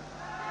here?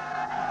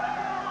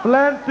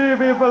 Plenty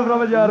people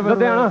from Hujarpur.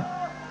 Ludhiana.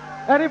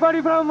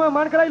 Anybody from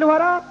Mankarai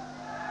Lohara?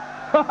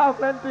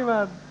 Plenty,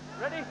 man.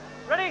 Ready?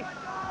 Ready?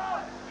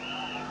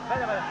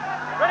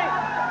 Ready?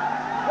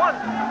 1,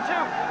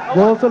 2.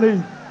 Goal to lead.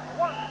 1,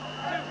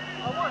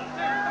 2, 1,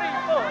 2, 3,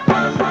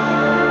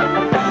 4.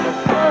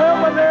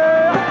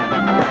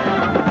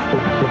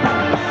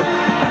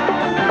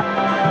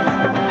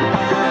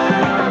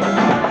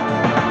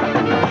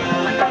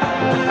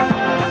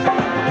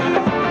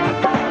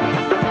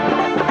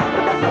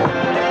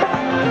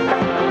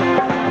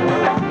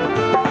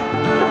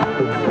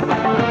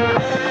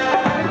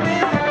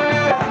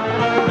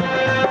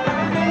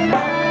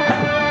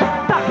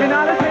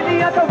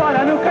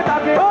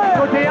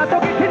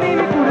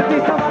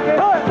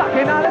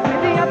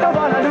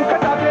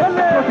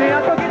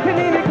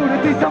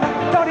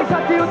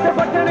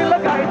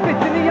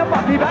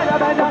 Bhabi Behja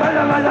Behja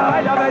Behja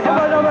Behja Behja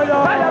Behja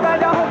Behja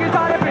Behja hogi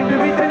sare pind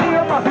vich ਨੀ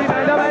ਓ Bhabi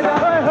Behja Behja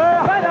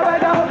Behja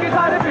Behja hogi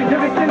sare pind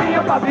vich ਨੀ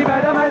ਓ Bhabi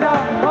Behja Behja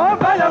ਓ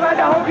Behja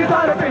Behja hogi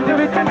sare pind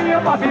vich ਨੀ ਓ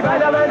Bhabi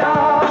Behja Behja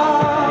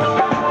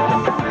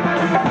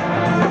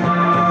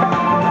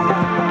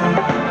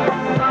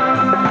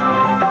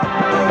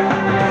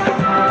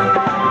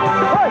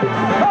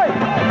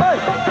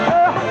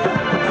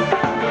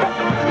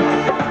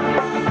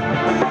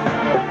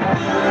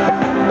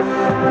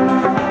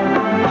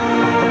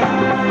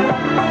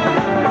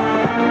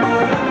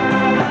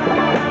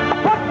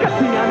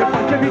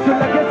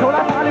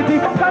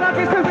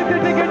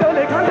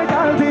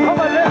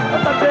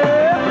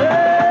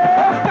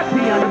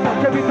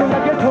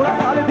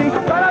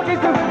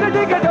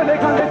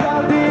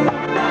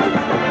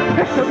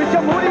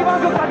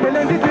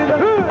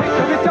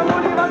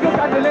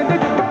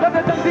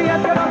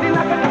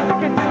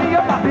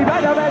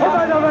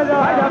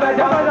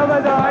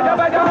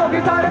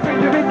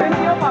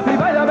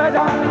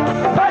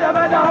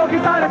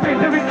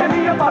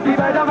Bhabi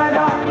Behja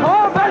Behja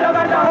oh Behja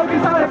Behja hogi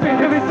sare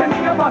pind vich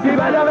ਨੀ ਓ Bhabi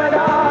Behja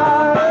Behja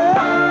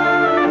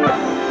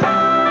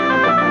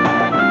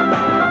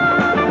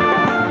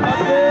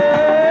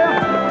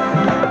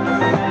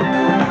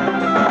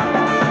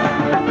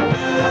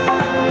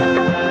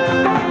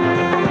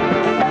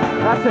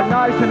That's it,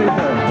 nice and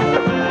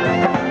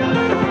easy.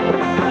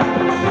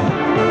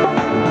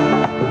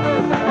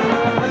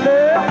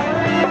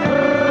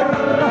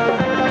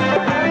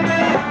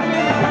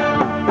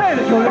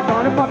 Tele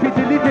gone Bhabi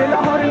Dilli de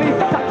Lahore li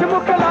sach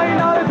mukalai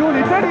naal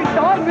dhooli teri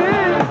taani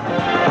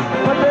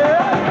Balle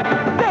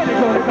tele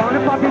gone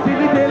Bhabi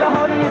Dilli de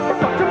Lahore li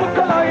sach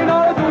mukalai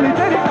naal dhooli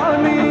teri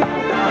taani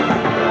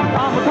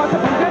aam khat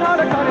bande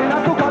naal kare na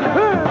tu gal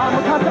aam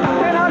khat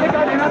bande naal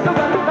kare na tu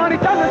gal naani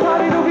chann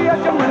sari rugi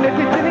achman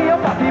vich ਨੀ ਓ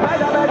Bhabi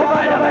Behja Behja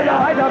Behja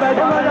Behja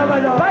Behja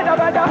Behja Behja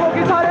Behja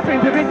hogi sare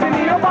pind vich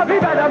ਨੀ ਓ Bhabi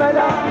Behja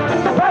Behja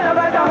Behja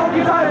Behja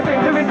hogi sare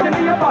pind vich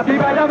ਨੀ ਓ Bhabi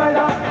Behja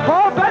Behja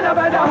oh Behja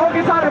Behja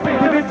hogi sare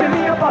pind vich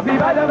ਨੀ ਓ Bhabi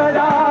Behja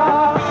Behja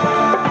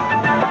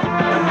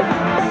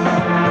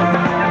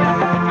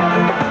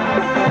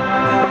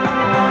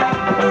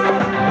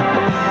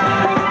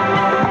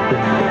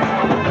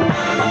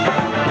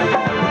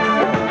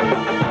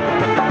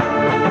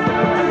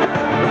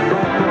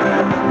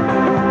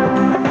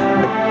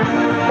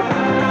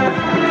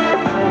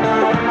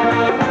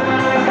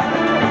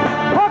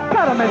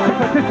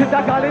ਸਿੱਧਾ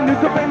ਗਾਲੇ ਨੂੰ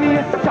ਤੂੰ ਪੈਣੀ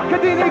ਹੈ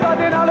ਚੱਕਦੀ ਨੀ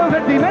ਗਾਦੇ ਨਾਲੋਂ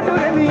ਵੱਡੀ ਮੈਨੂੰ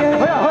ਰਹਿੰਦੀ ਹੈ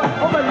ਹੋਇਆ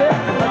ਹੋ ਬੱਲੇ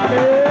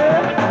ਬੱਲੇ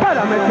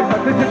ਭਲਾ ਮੈਂ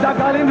ਸਿੱਧਾ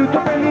ਗਾਲੇ ਨੂੰ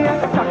ਤੂੰ ਪੈਣੀ ਹੈ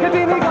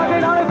ਚੱਕਦੀ ਨੀ ਗਾਦੇ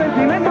ਨਾਲੋਂ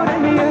ਵੱਡੀ ਮੈਨੂੰ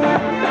ਰਹਿੰਦੀ ਹੈ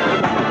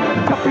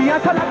ਛੱਪੀਆਂ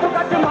ਸਾਲਾਂ ਤੋਂ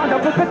ਕੱਟ ਮਾਂ ਦਾ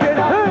ਪੁੱਤ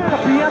ਜਿਹੜਾ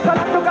ਛੱਪੀਆਂ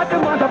ਸਾਲਾਂ ਤੋਂ ਕੱਟ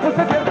ਮਾਂ ਦਾ ਪੁੱਤ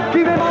ਜਿਹੜਾ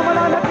ਕਿਵੇਂ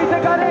ਮਾਮਲਾ ਲੱਗੀ ਤੇ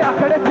ਗਾਲੇ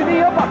ਆਖੜੇ ਚ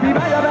ਨੀ ਓ Bhabi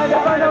Behja Behja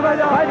Behja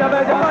Behja Behja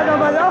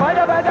Behja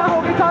Behja Behja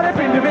ਹੋ ਗਈ ਸਾਰੇ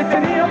ਪਿੰਡ ਵਿੱਚ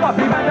ਨੀ ਓ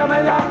Bhabi Behja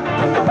Behja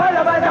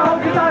Behja Behja ਹੋ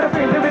ਗਈ ਸਾਰੇ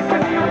ਪਿੰਡ ਵਿੱਚ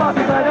ਨੀ ਓ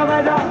Bhabi Behja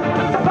Behja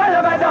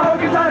Behja Behja ਹੋ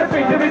ਗਈ ਸਾਰੇ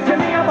ਪਿੰਡ ਵਿੱਚ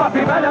ਨੀ ਓ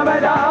Bhabi Behja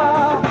Behja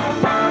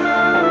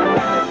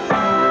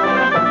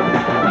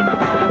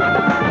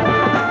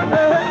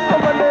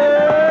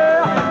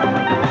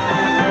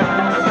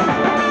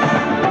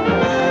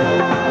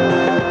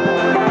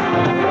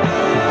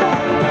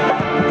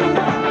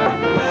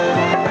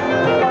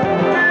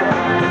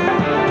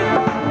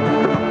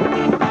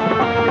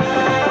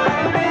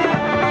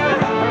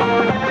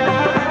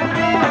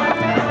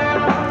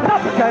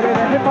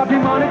Bhabi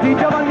मान दी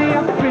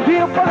जवानियां पिंडी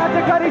ऊपर आज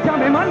करी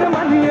जामे मन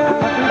मानिया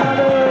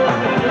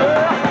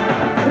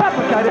रब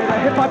करे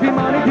रहे Bhabi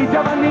मान दी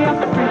जवानियां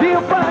पिंडी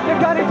ऊपर आज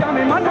करी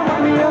जामे मन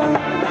मानिया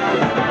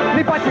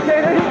नी बच के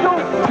रही तू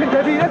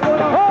जिंदे वीरे को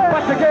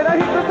बच के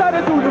रही तू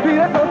सारे दूर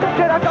वीरे को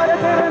तेरा करे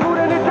तेरे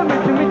मूरे निच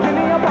मिच मिच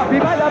नी ਓ Bhabi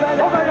Behja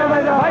Behja Behja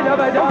Behja Behja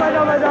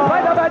Behja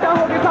Behja Behja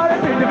हो गई सारे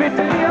पिंड विच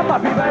नी ਓ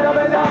Bhabi Behja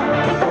Behja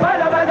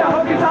Behja Behja हो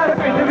गई सारे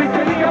पिंड विच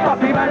नी ਓ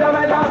Bhabi Behja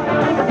Behja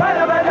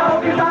Behja Behja हो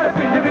गई सारे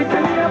पिंड विच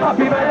नी ਓ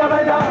Bhabi Behja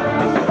Behja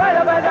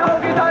Behja Behja हो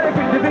गई सारे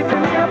पिंड विच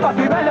नी ਓ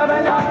Bhabi Behja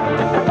Behja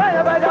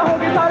Behja Behja हो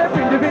गई सारे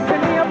पिंड विच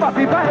नी ਓ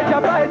Bhabi Behja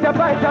Behja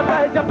Behja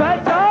Behja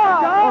Behja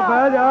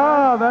Behja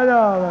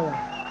Behja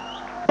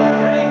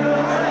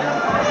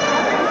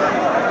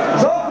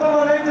So from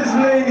our latest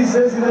ladies,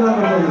 says in the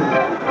number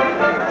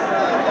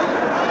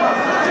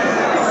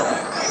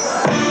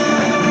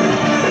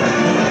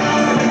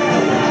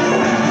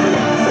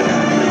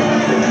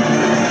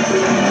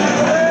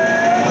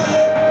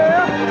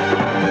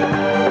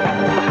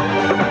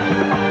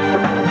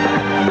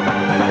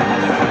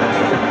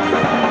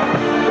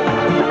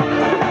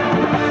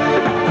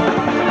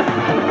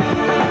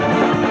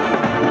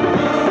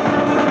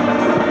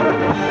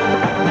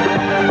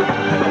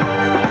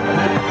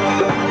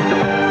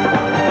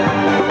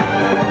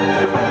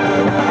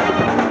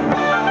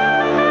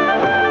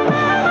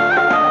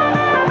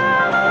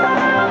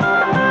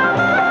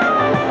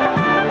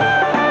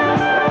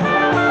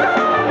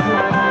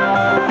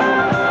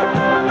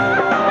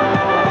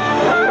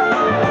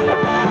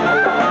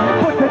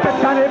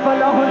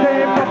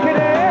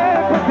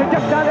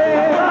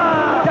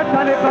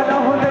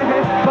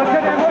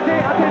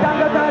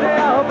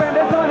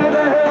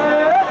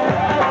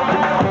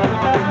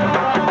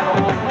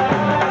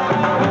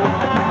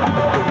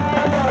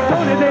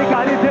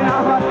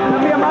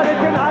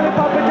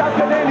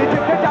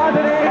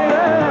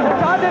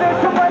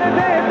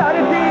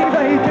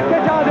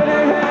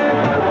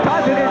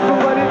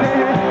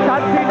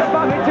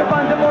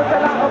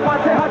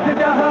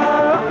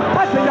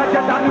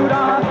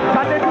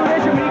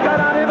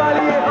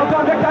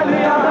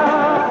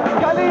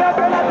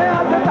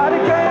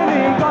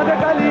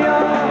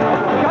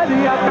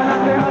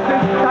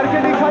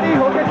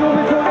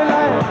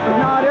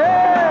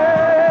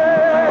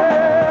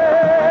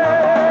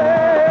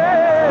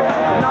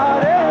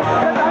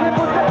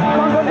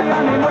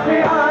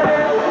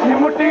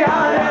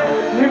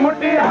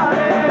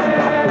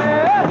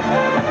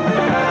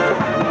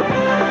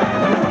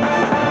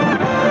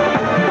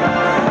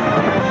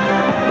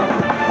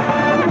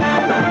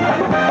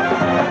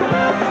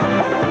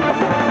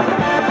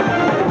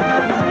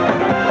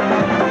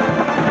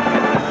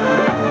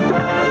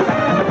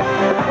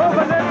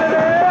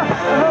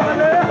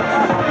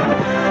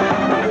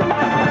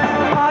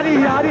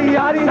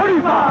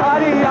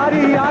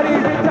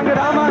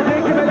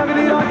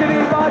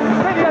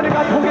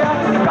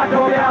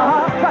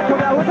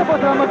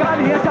बोतल मंगा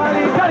लिया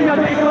 40 40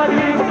 तो एक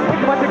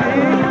बज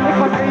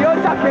गई ओ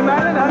चाके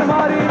मैंने नर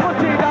मारी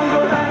मुझी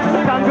डांगो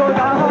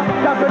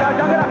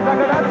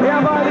डंगरा थिया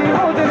वाली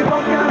ओ दिल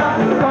कोक्या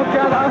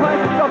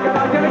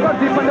दा जन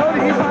करती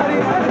पंडोरी सारी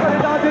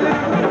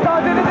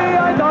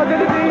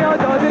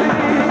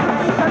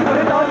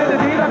दादिल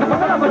दी रंग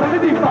पकड़ा बदल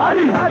दी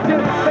पारी अज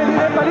तेरी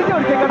ने कली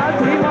जोड़ के कड़ा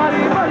थी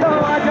मारी मनो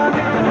आ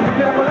जाती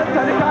तेरा बुलंद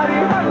सरकारी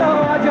मनो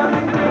आ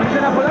जाती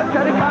तेरा बुलंद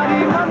सरकारी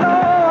मनो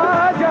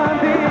आ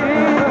जाती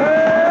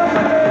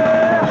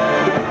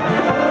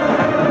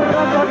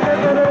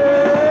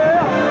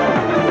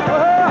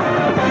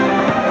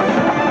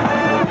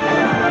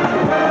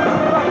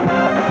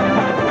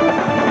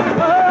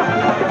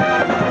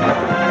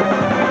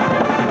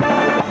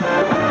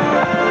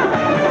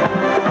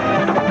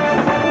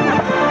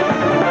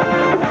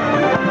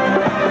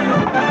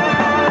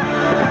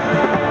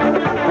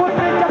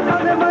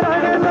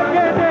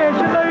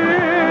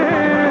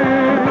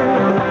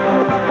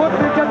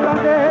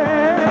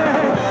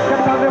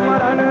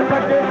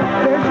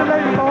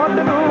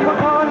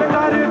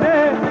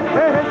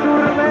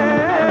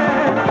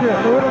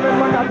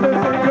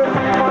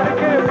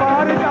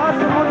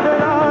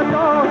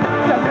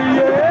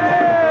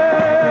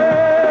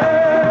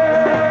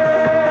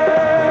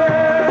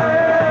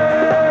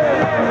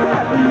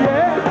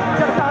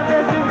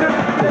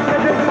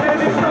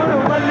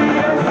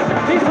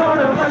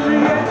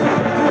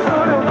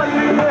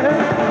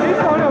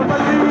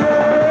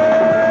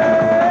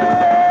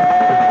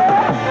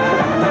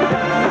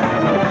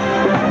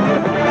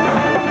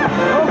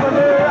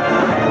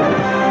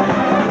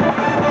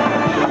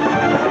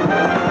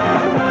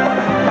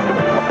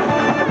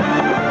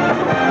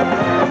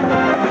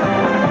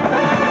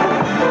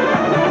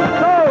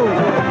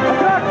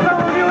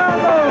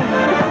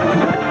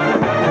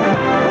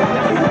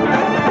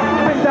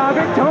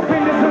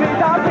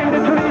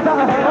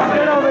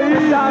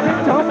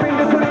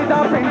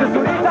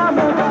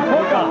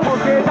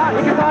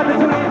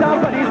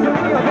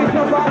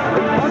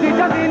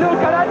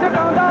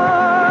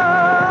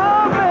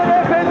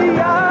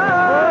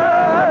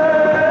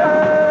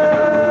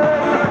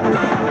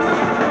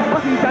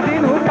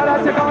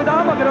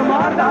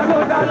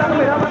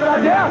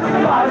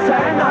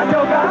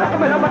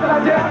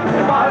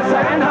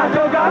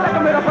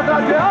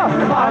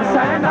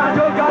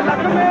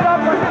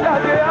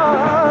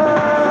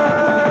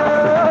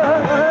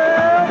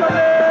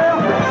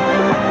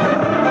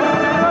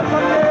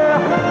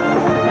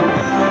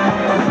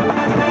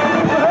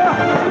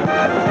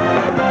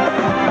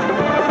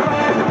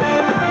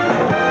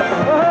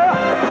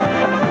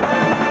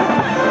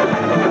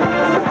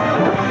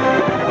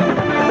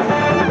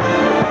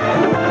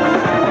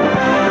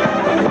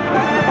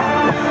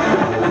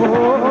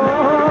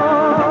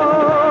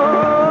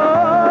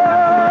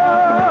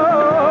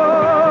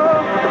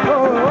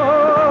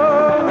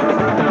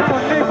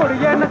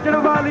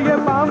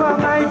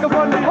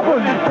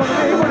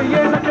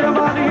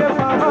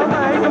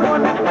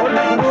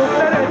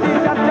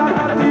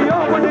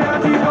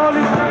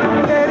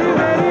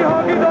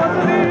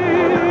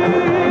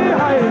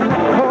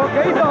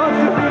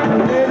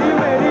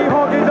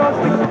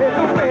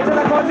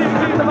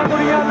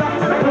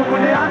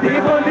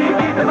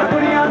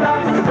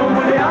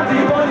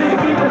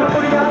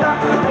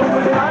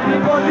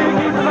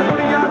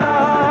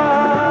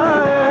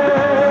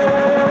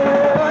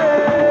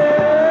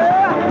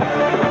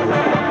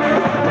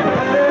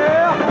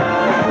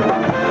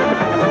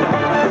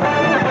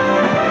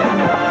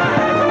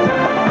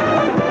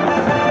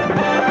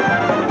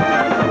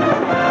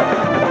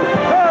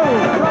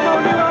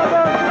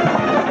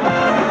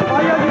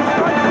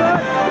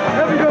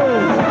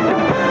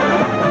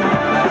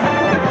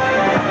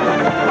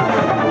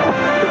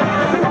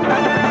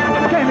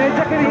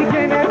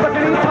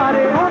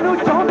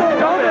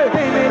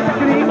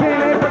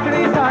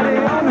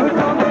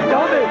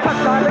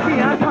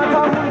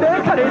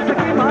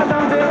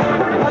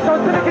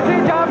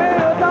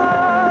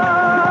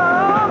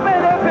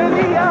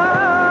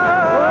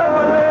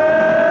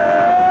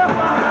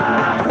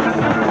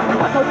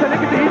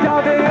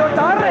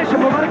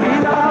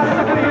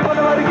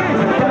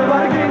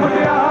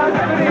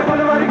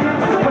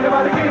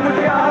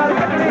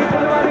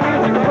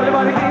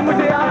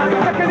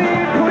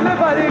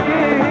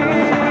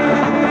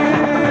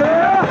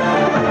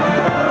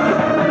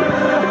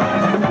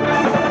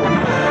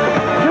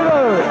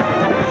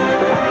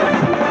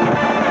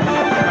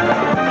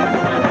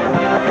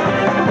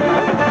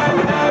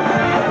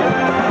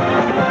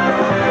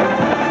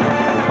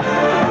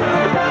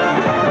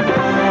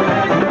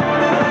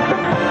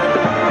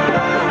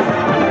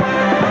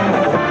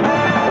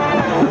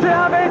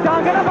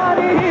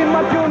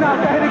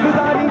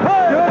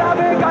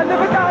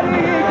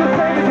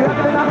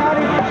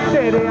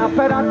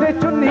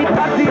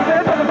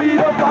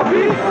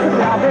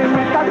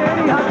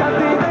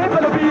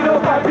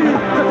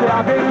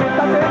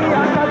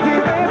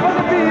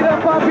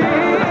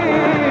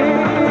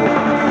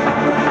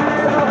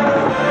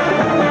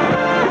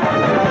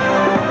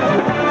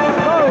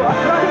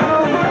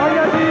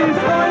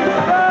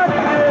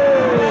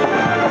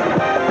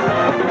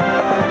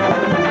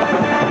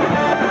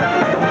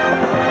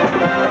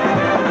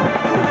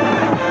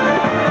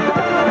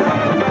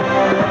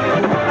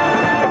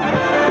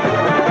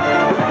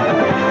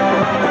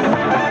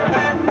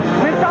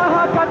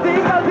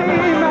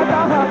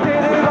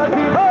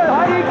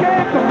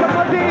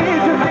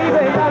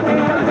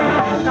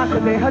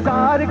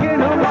 1000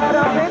 गिनो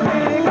मारा में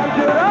तेरे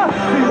गजरा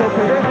पीलो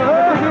तेरे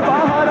लुकनी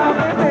बहारा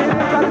में तेरे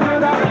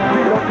गजरा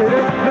पीलो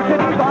तेरे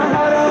लुकनी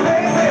बहारा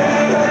में तेरे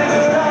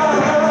गजरा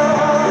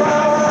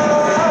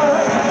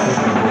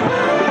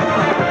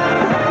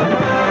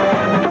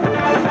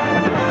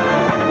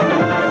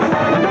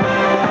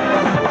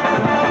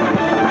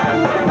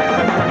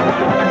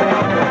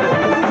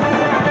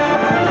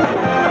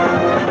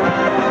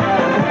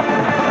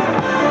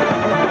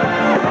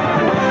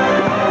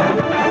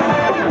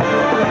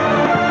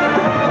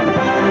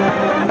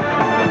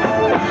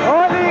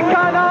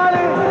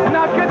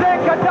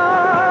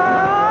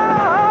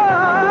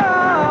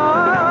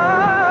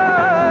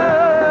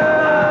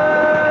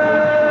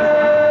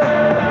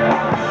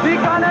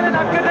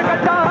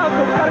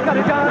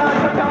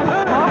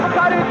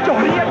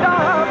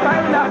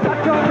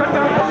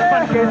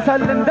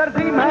सलंदर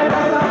दी मैं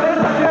राना में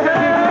सच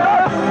कहती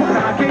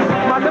की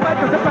मन में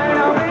टुट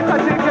पैना में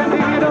सच कहती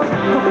वीरो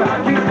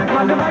की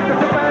मन में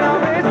टुट पैना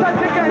में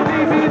सच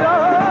कहती वीरो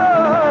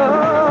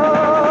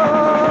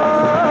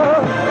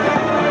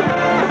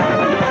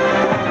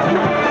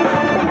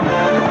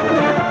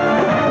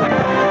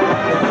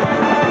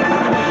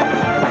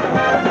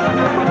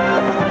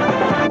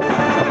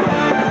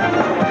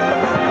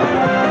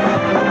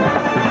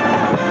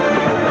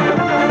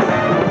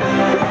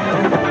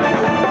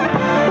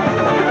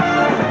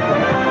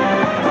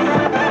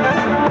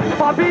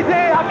Bhabie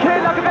आखे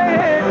लगवे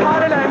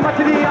ठार ले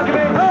मछली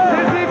अगवे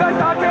सिरसी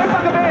गटा के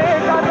पगवे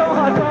कादो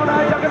हाथोना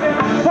जगवे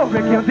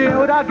होवे क्यों दे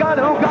ओरा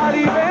गालों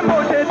गाली वे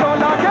मोटे तो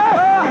लागे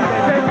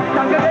किले दे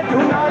टंग दे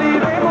चुनारी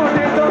वे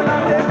मोटे तो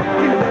लागे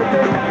किले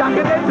दे टंग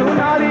दे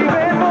चुनारी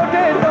वे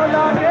मोटे तो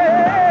लागे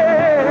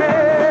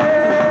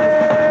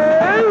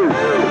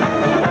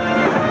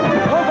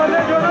ओ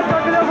बल्ले जो ना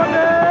टक दे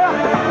बल्ले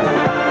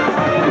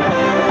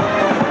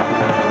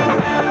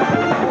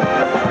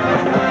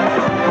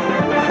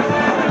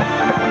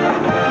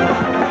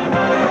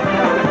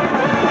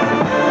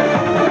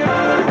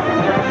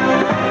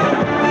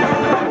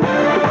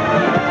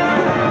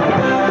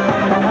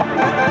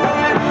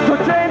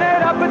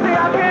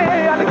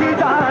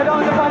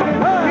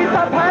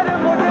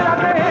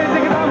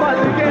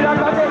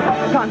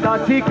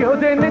सी क्यों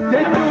दे नित्ते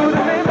चूर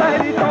में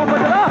बहरी तो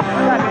बदला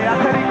लड़े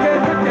तरीके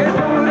तुझे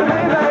चूर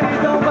में बहरी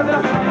तो बदला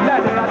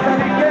लड़े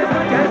तरीके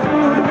तुझे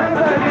चूर में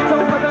बहरी तो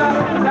बदला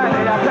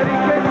लड़े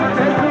तरीके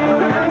तुझे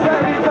चूर में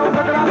बहरी तो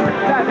बदला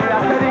लड़े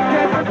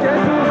तरीके तुझे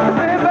चूर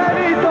में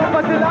बहरी तो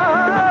बदला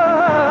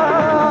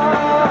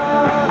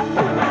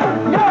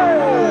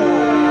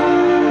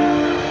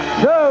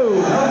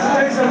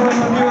Thanks everyone,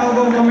 a new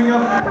album coming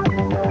up.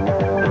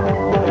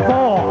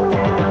 4,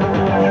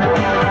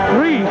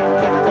 3,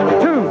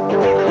 2,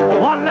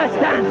 1, let's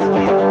dance!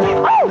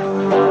 Oh!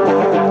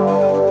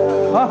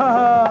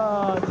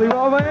 See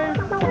what I mean?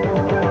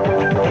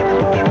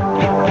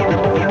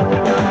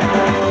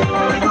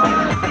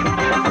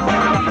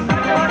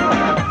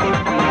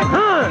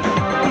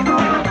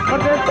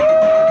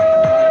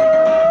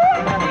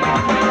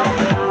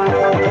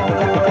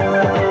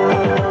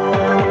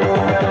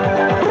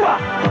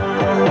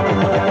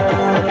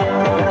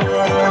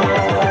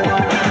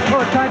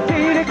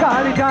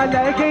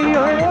 ले गई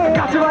है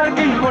कच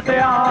वर्गी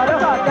मुटियार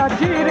साडा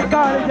चीर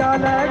कालजा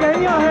ले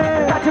गई है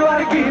कच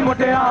वर्गी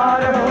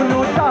मुटियार ओनू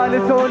साल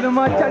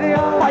 16वां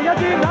चढ़िया पाया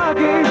जी नाग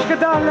इश्क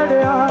दा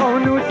लड़िया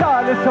ओनू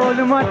साल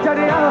 16वां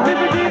चढ़िया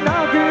जिंदगी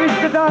नाग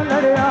इश्क दा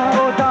लड़िया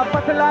ओदा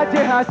पतला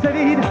जिहा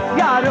शरीर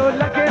यारो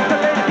लगे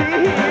सलेटी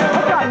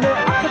गल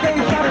अख दे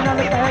इशारे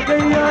नाल कह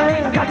गई है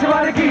कच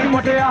वर्गी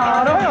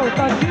मुटियार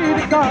ओदा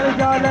चीर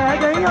कालजा ले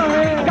गई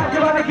है कच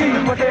वर्गी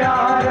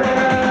मुटियार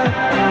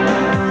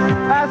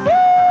ऐसे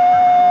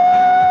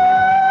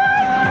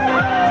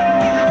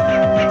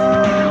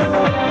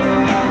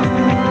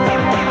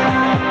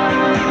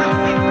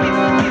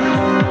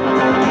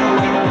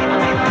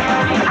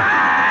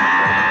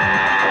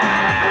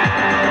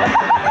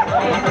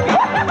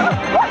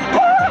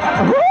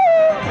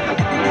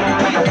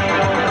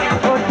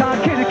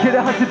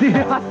हसदी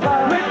हासा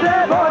मिठे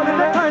बोल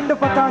ने खंड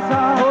पतासा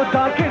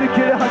होता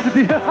खिड़खिड़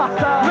हसदी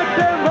हासा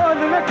मिठे बोल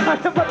ने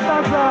खंड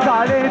पतासा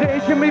काले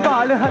रेशमी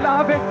बाल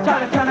हलावे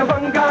छन छन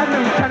बंगा नू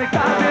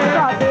छनकावे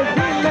साडे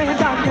सीने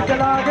डाक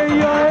चला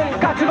गई ओए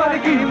कच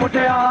वर्गी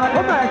मुटियार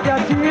ओ मैं क्या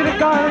चीर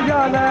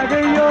कालजा ले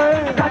गई ओए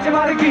कच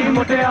वर्गी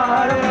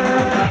मुटियार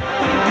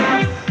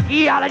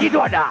की हाल है जी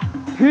तुहाडा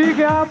ठीक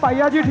है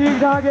भाईया जी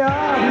ठीक ठाक है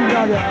ठीक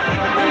आ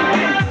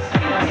गया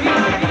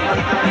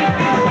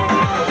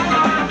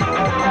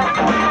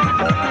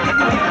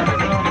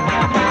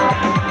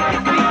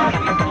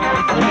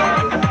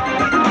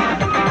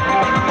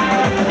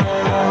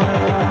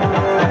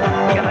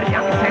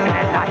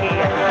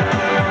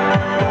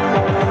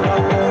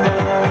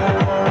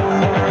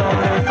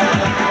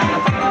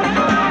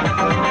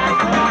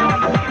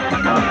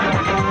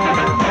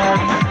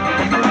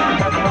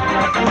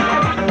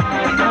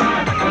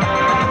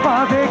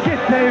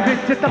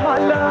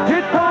तमाला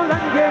जिथों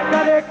लंघे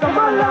करे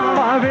कमाला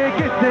पावे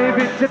किसे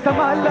विच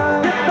तमाला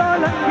जिथों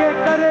लंघे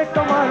करे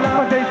कमाला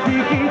परदेसी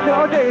गीत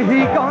ओदे ही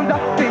गाउंदा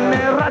दिन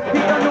राती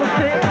तैनूं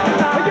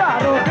देखदा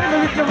यारो दिल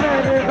विच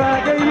मेरे बह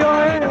गई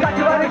ओए कच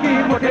वर्गी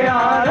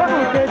मुटियार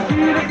मुझे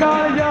चीर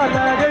कालिया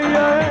लै गई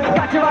ओए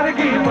कच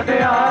वर्गी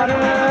मुटियार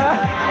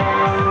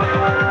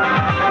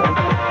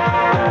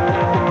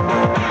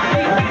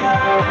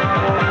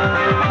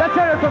Let's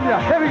hear it from you.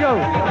 Here we go.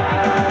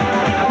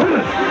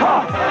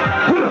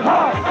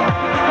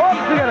 All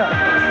together.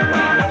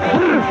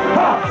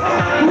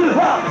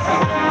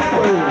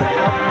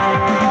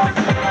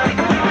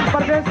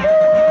 Pardesi.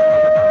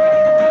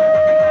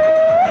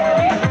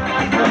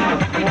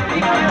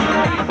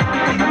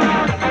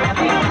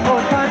 Oh,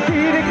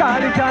 Sanchir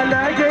Kali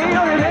Chala Gay,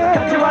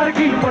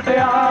 Kachwargi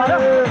Mutiar.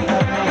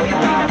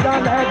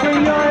 Chala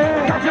Gay,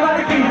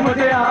 Kachwargi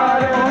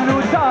Mutiar. Onu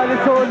saal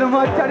sol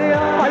ma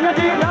chadya, Bhaiya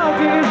ji na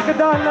ki ishq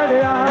da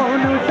ladya.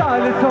 Onu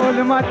saal sol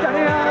ma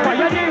chadya,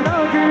 Bhaiya ji na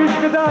ki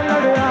ishq da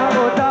ladya.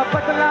 Oda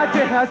patla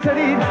jeha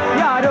shareer,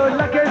 yaro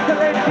lage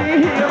saleti.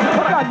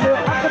 Kal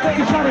akh de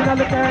ishare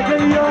nal keh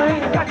gayi oye,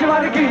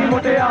 Kachwargi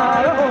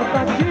Mutiar. Oh,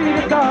 Sanchir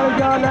Kali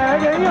Chala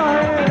Gay,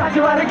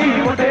 Kachwargi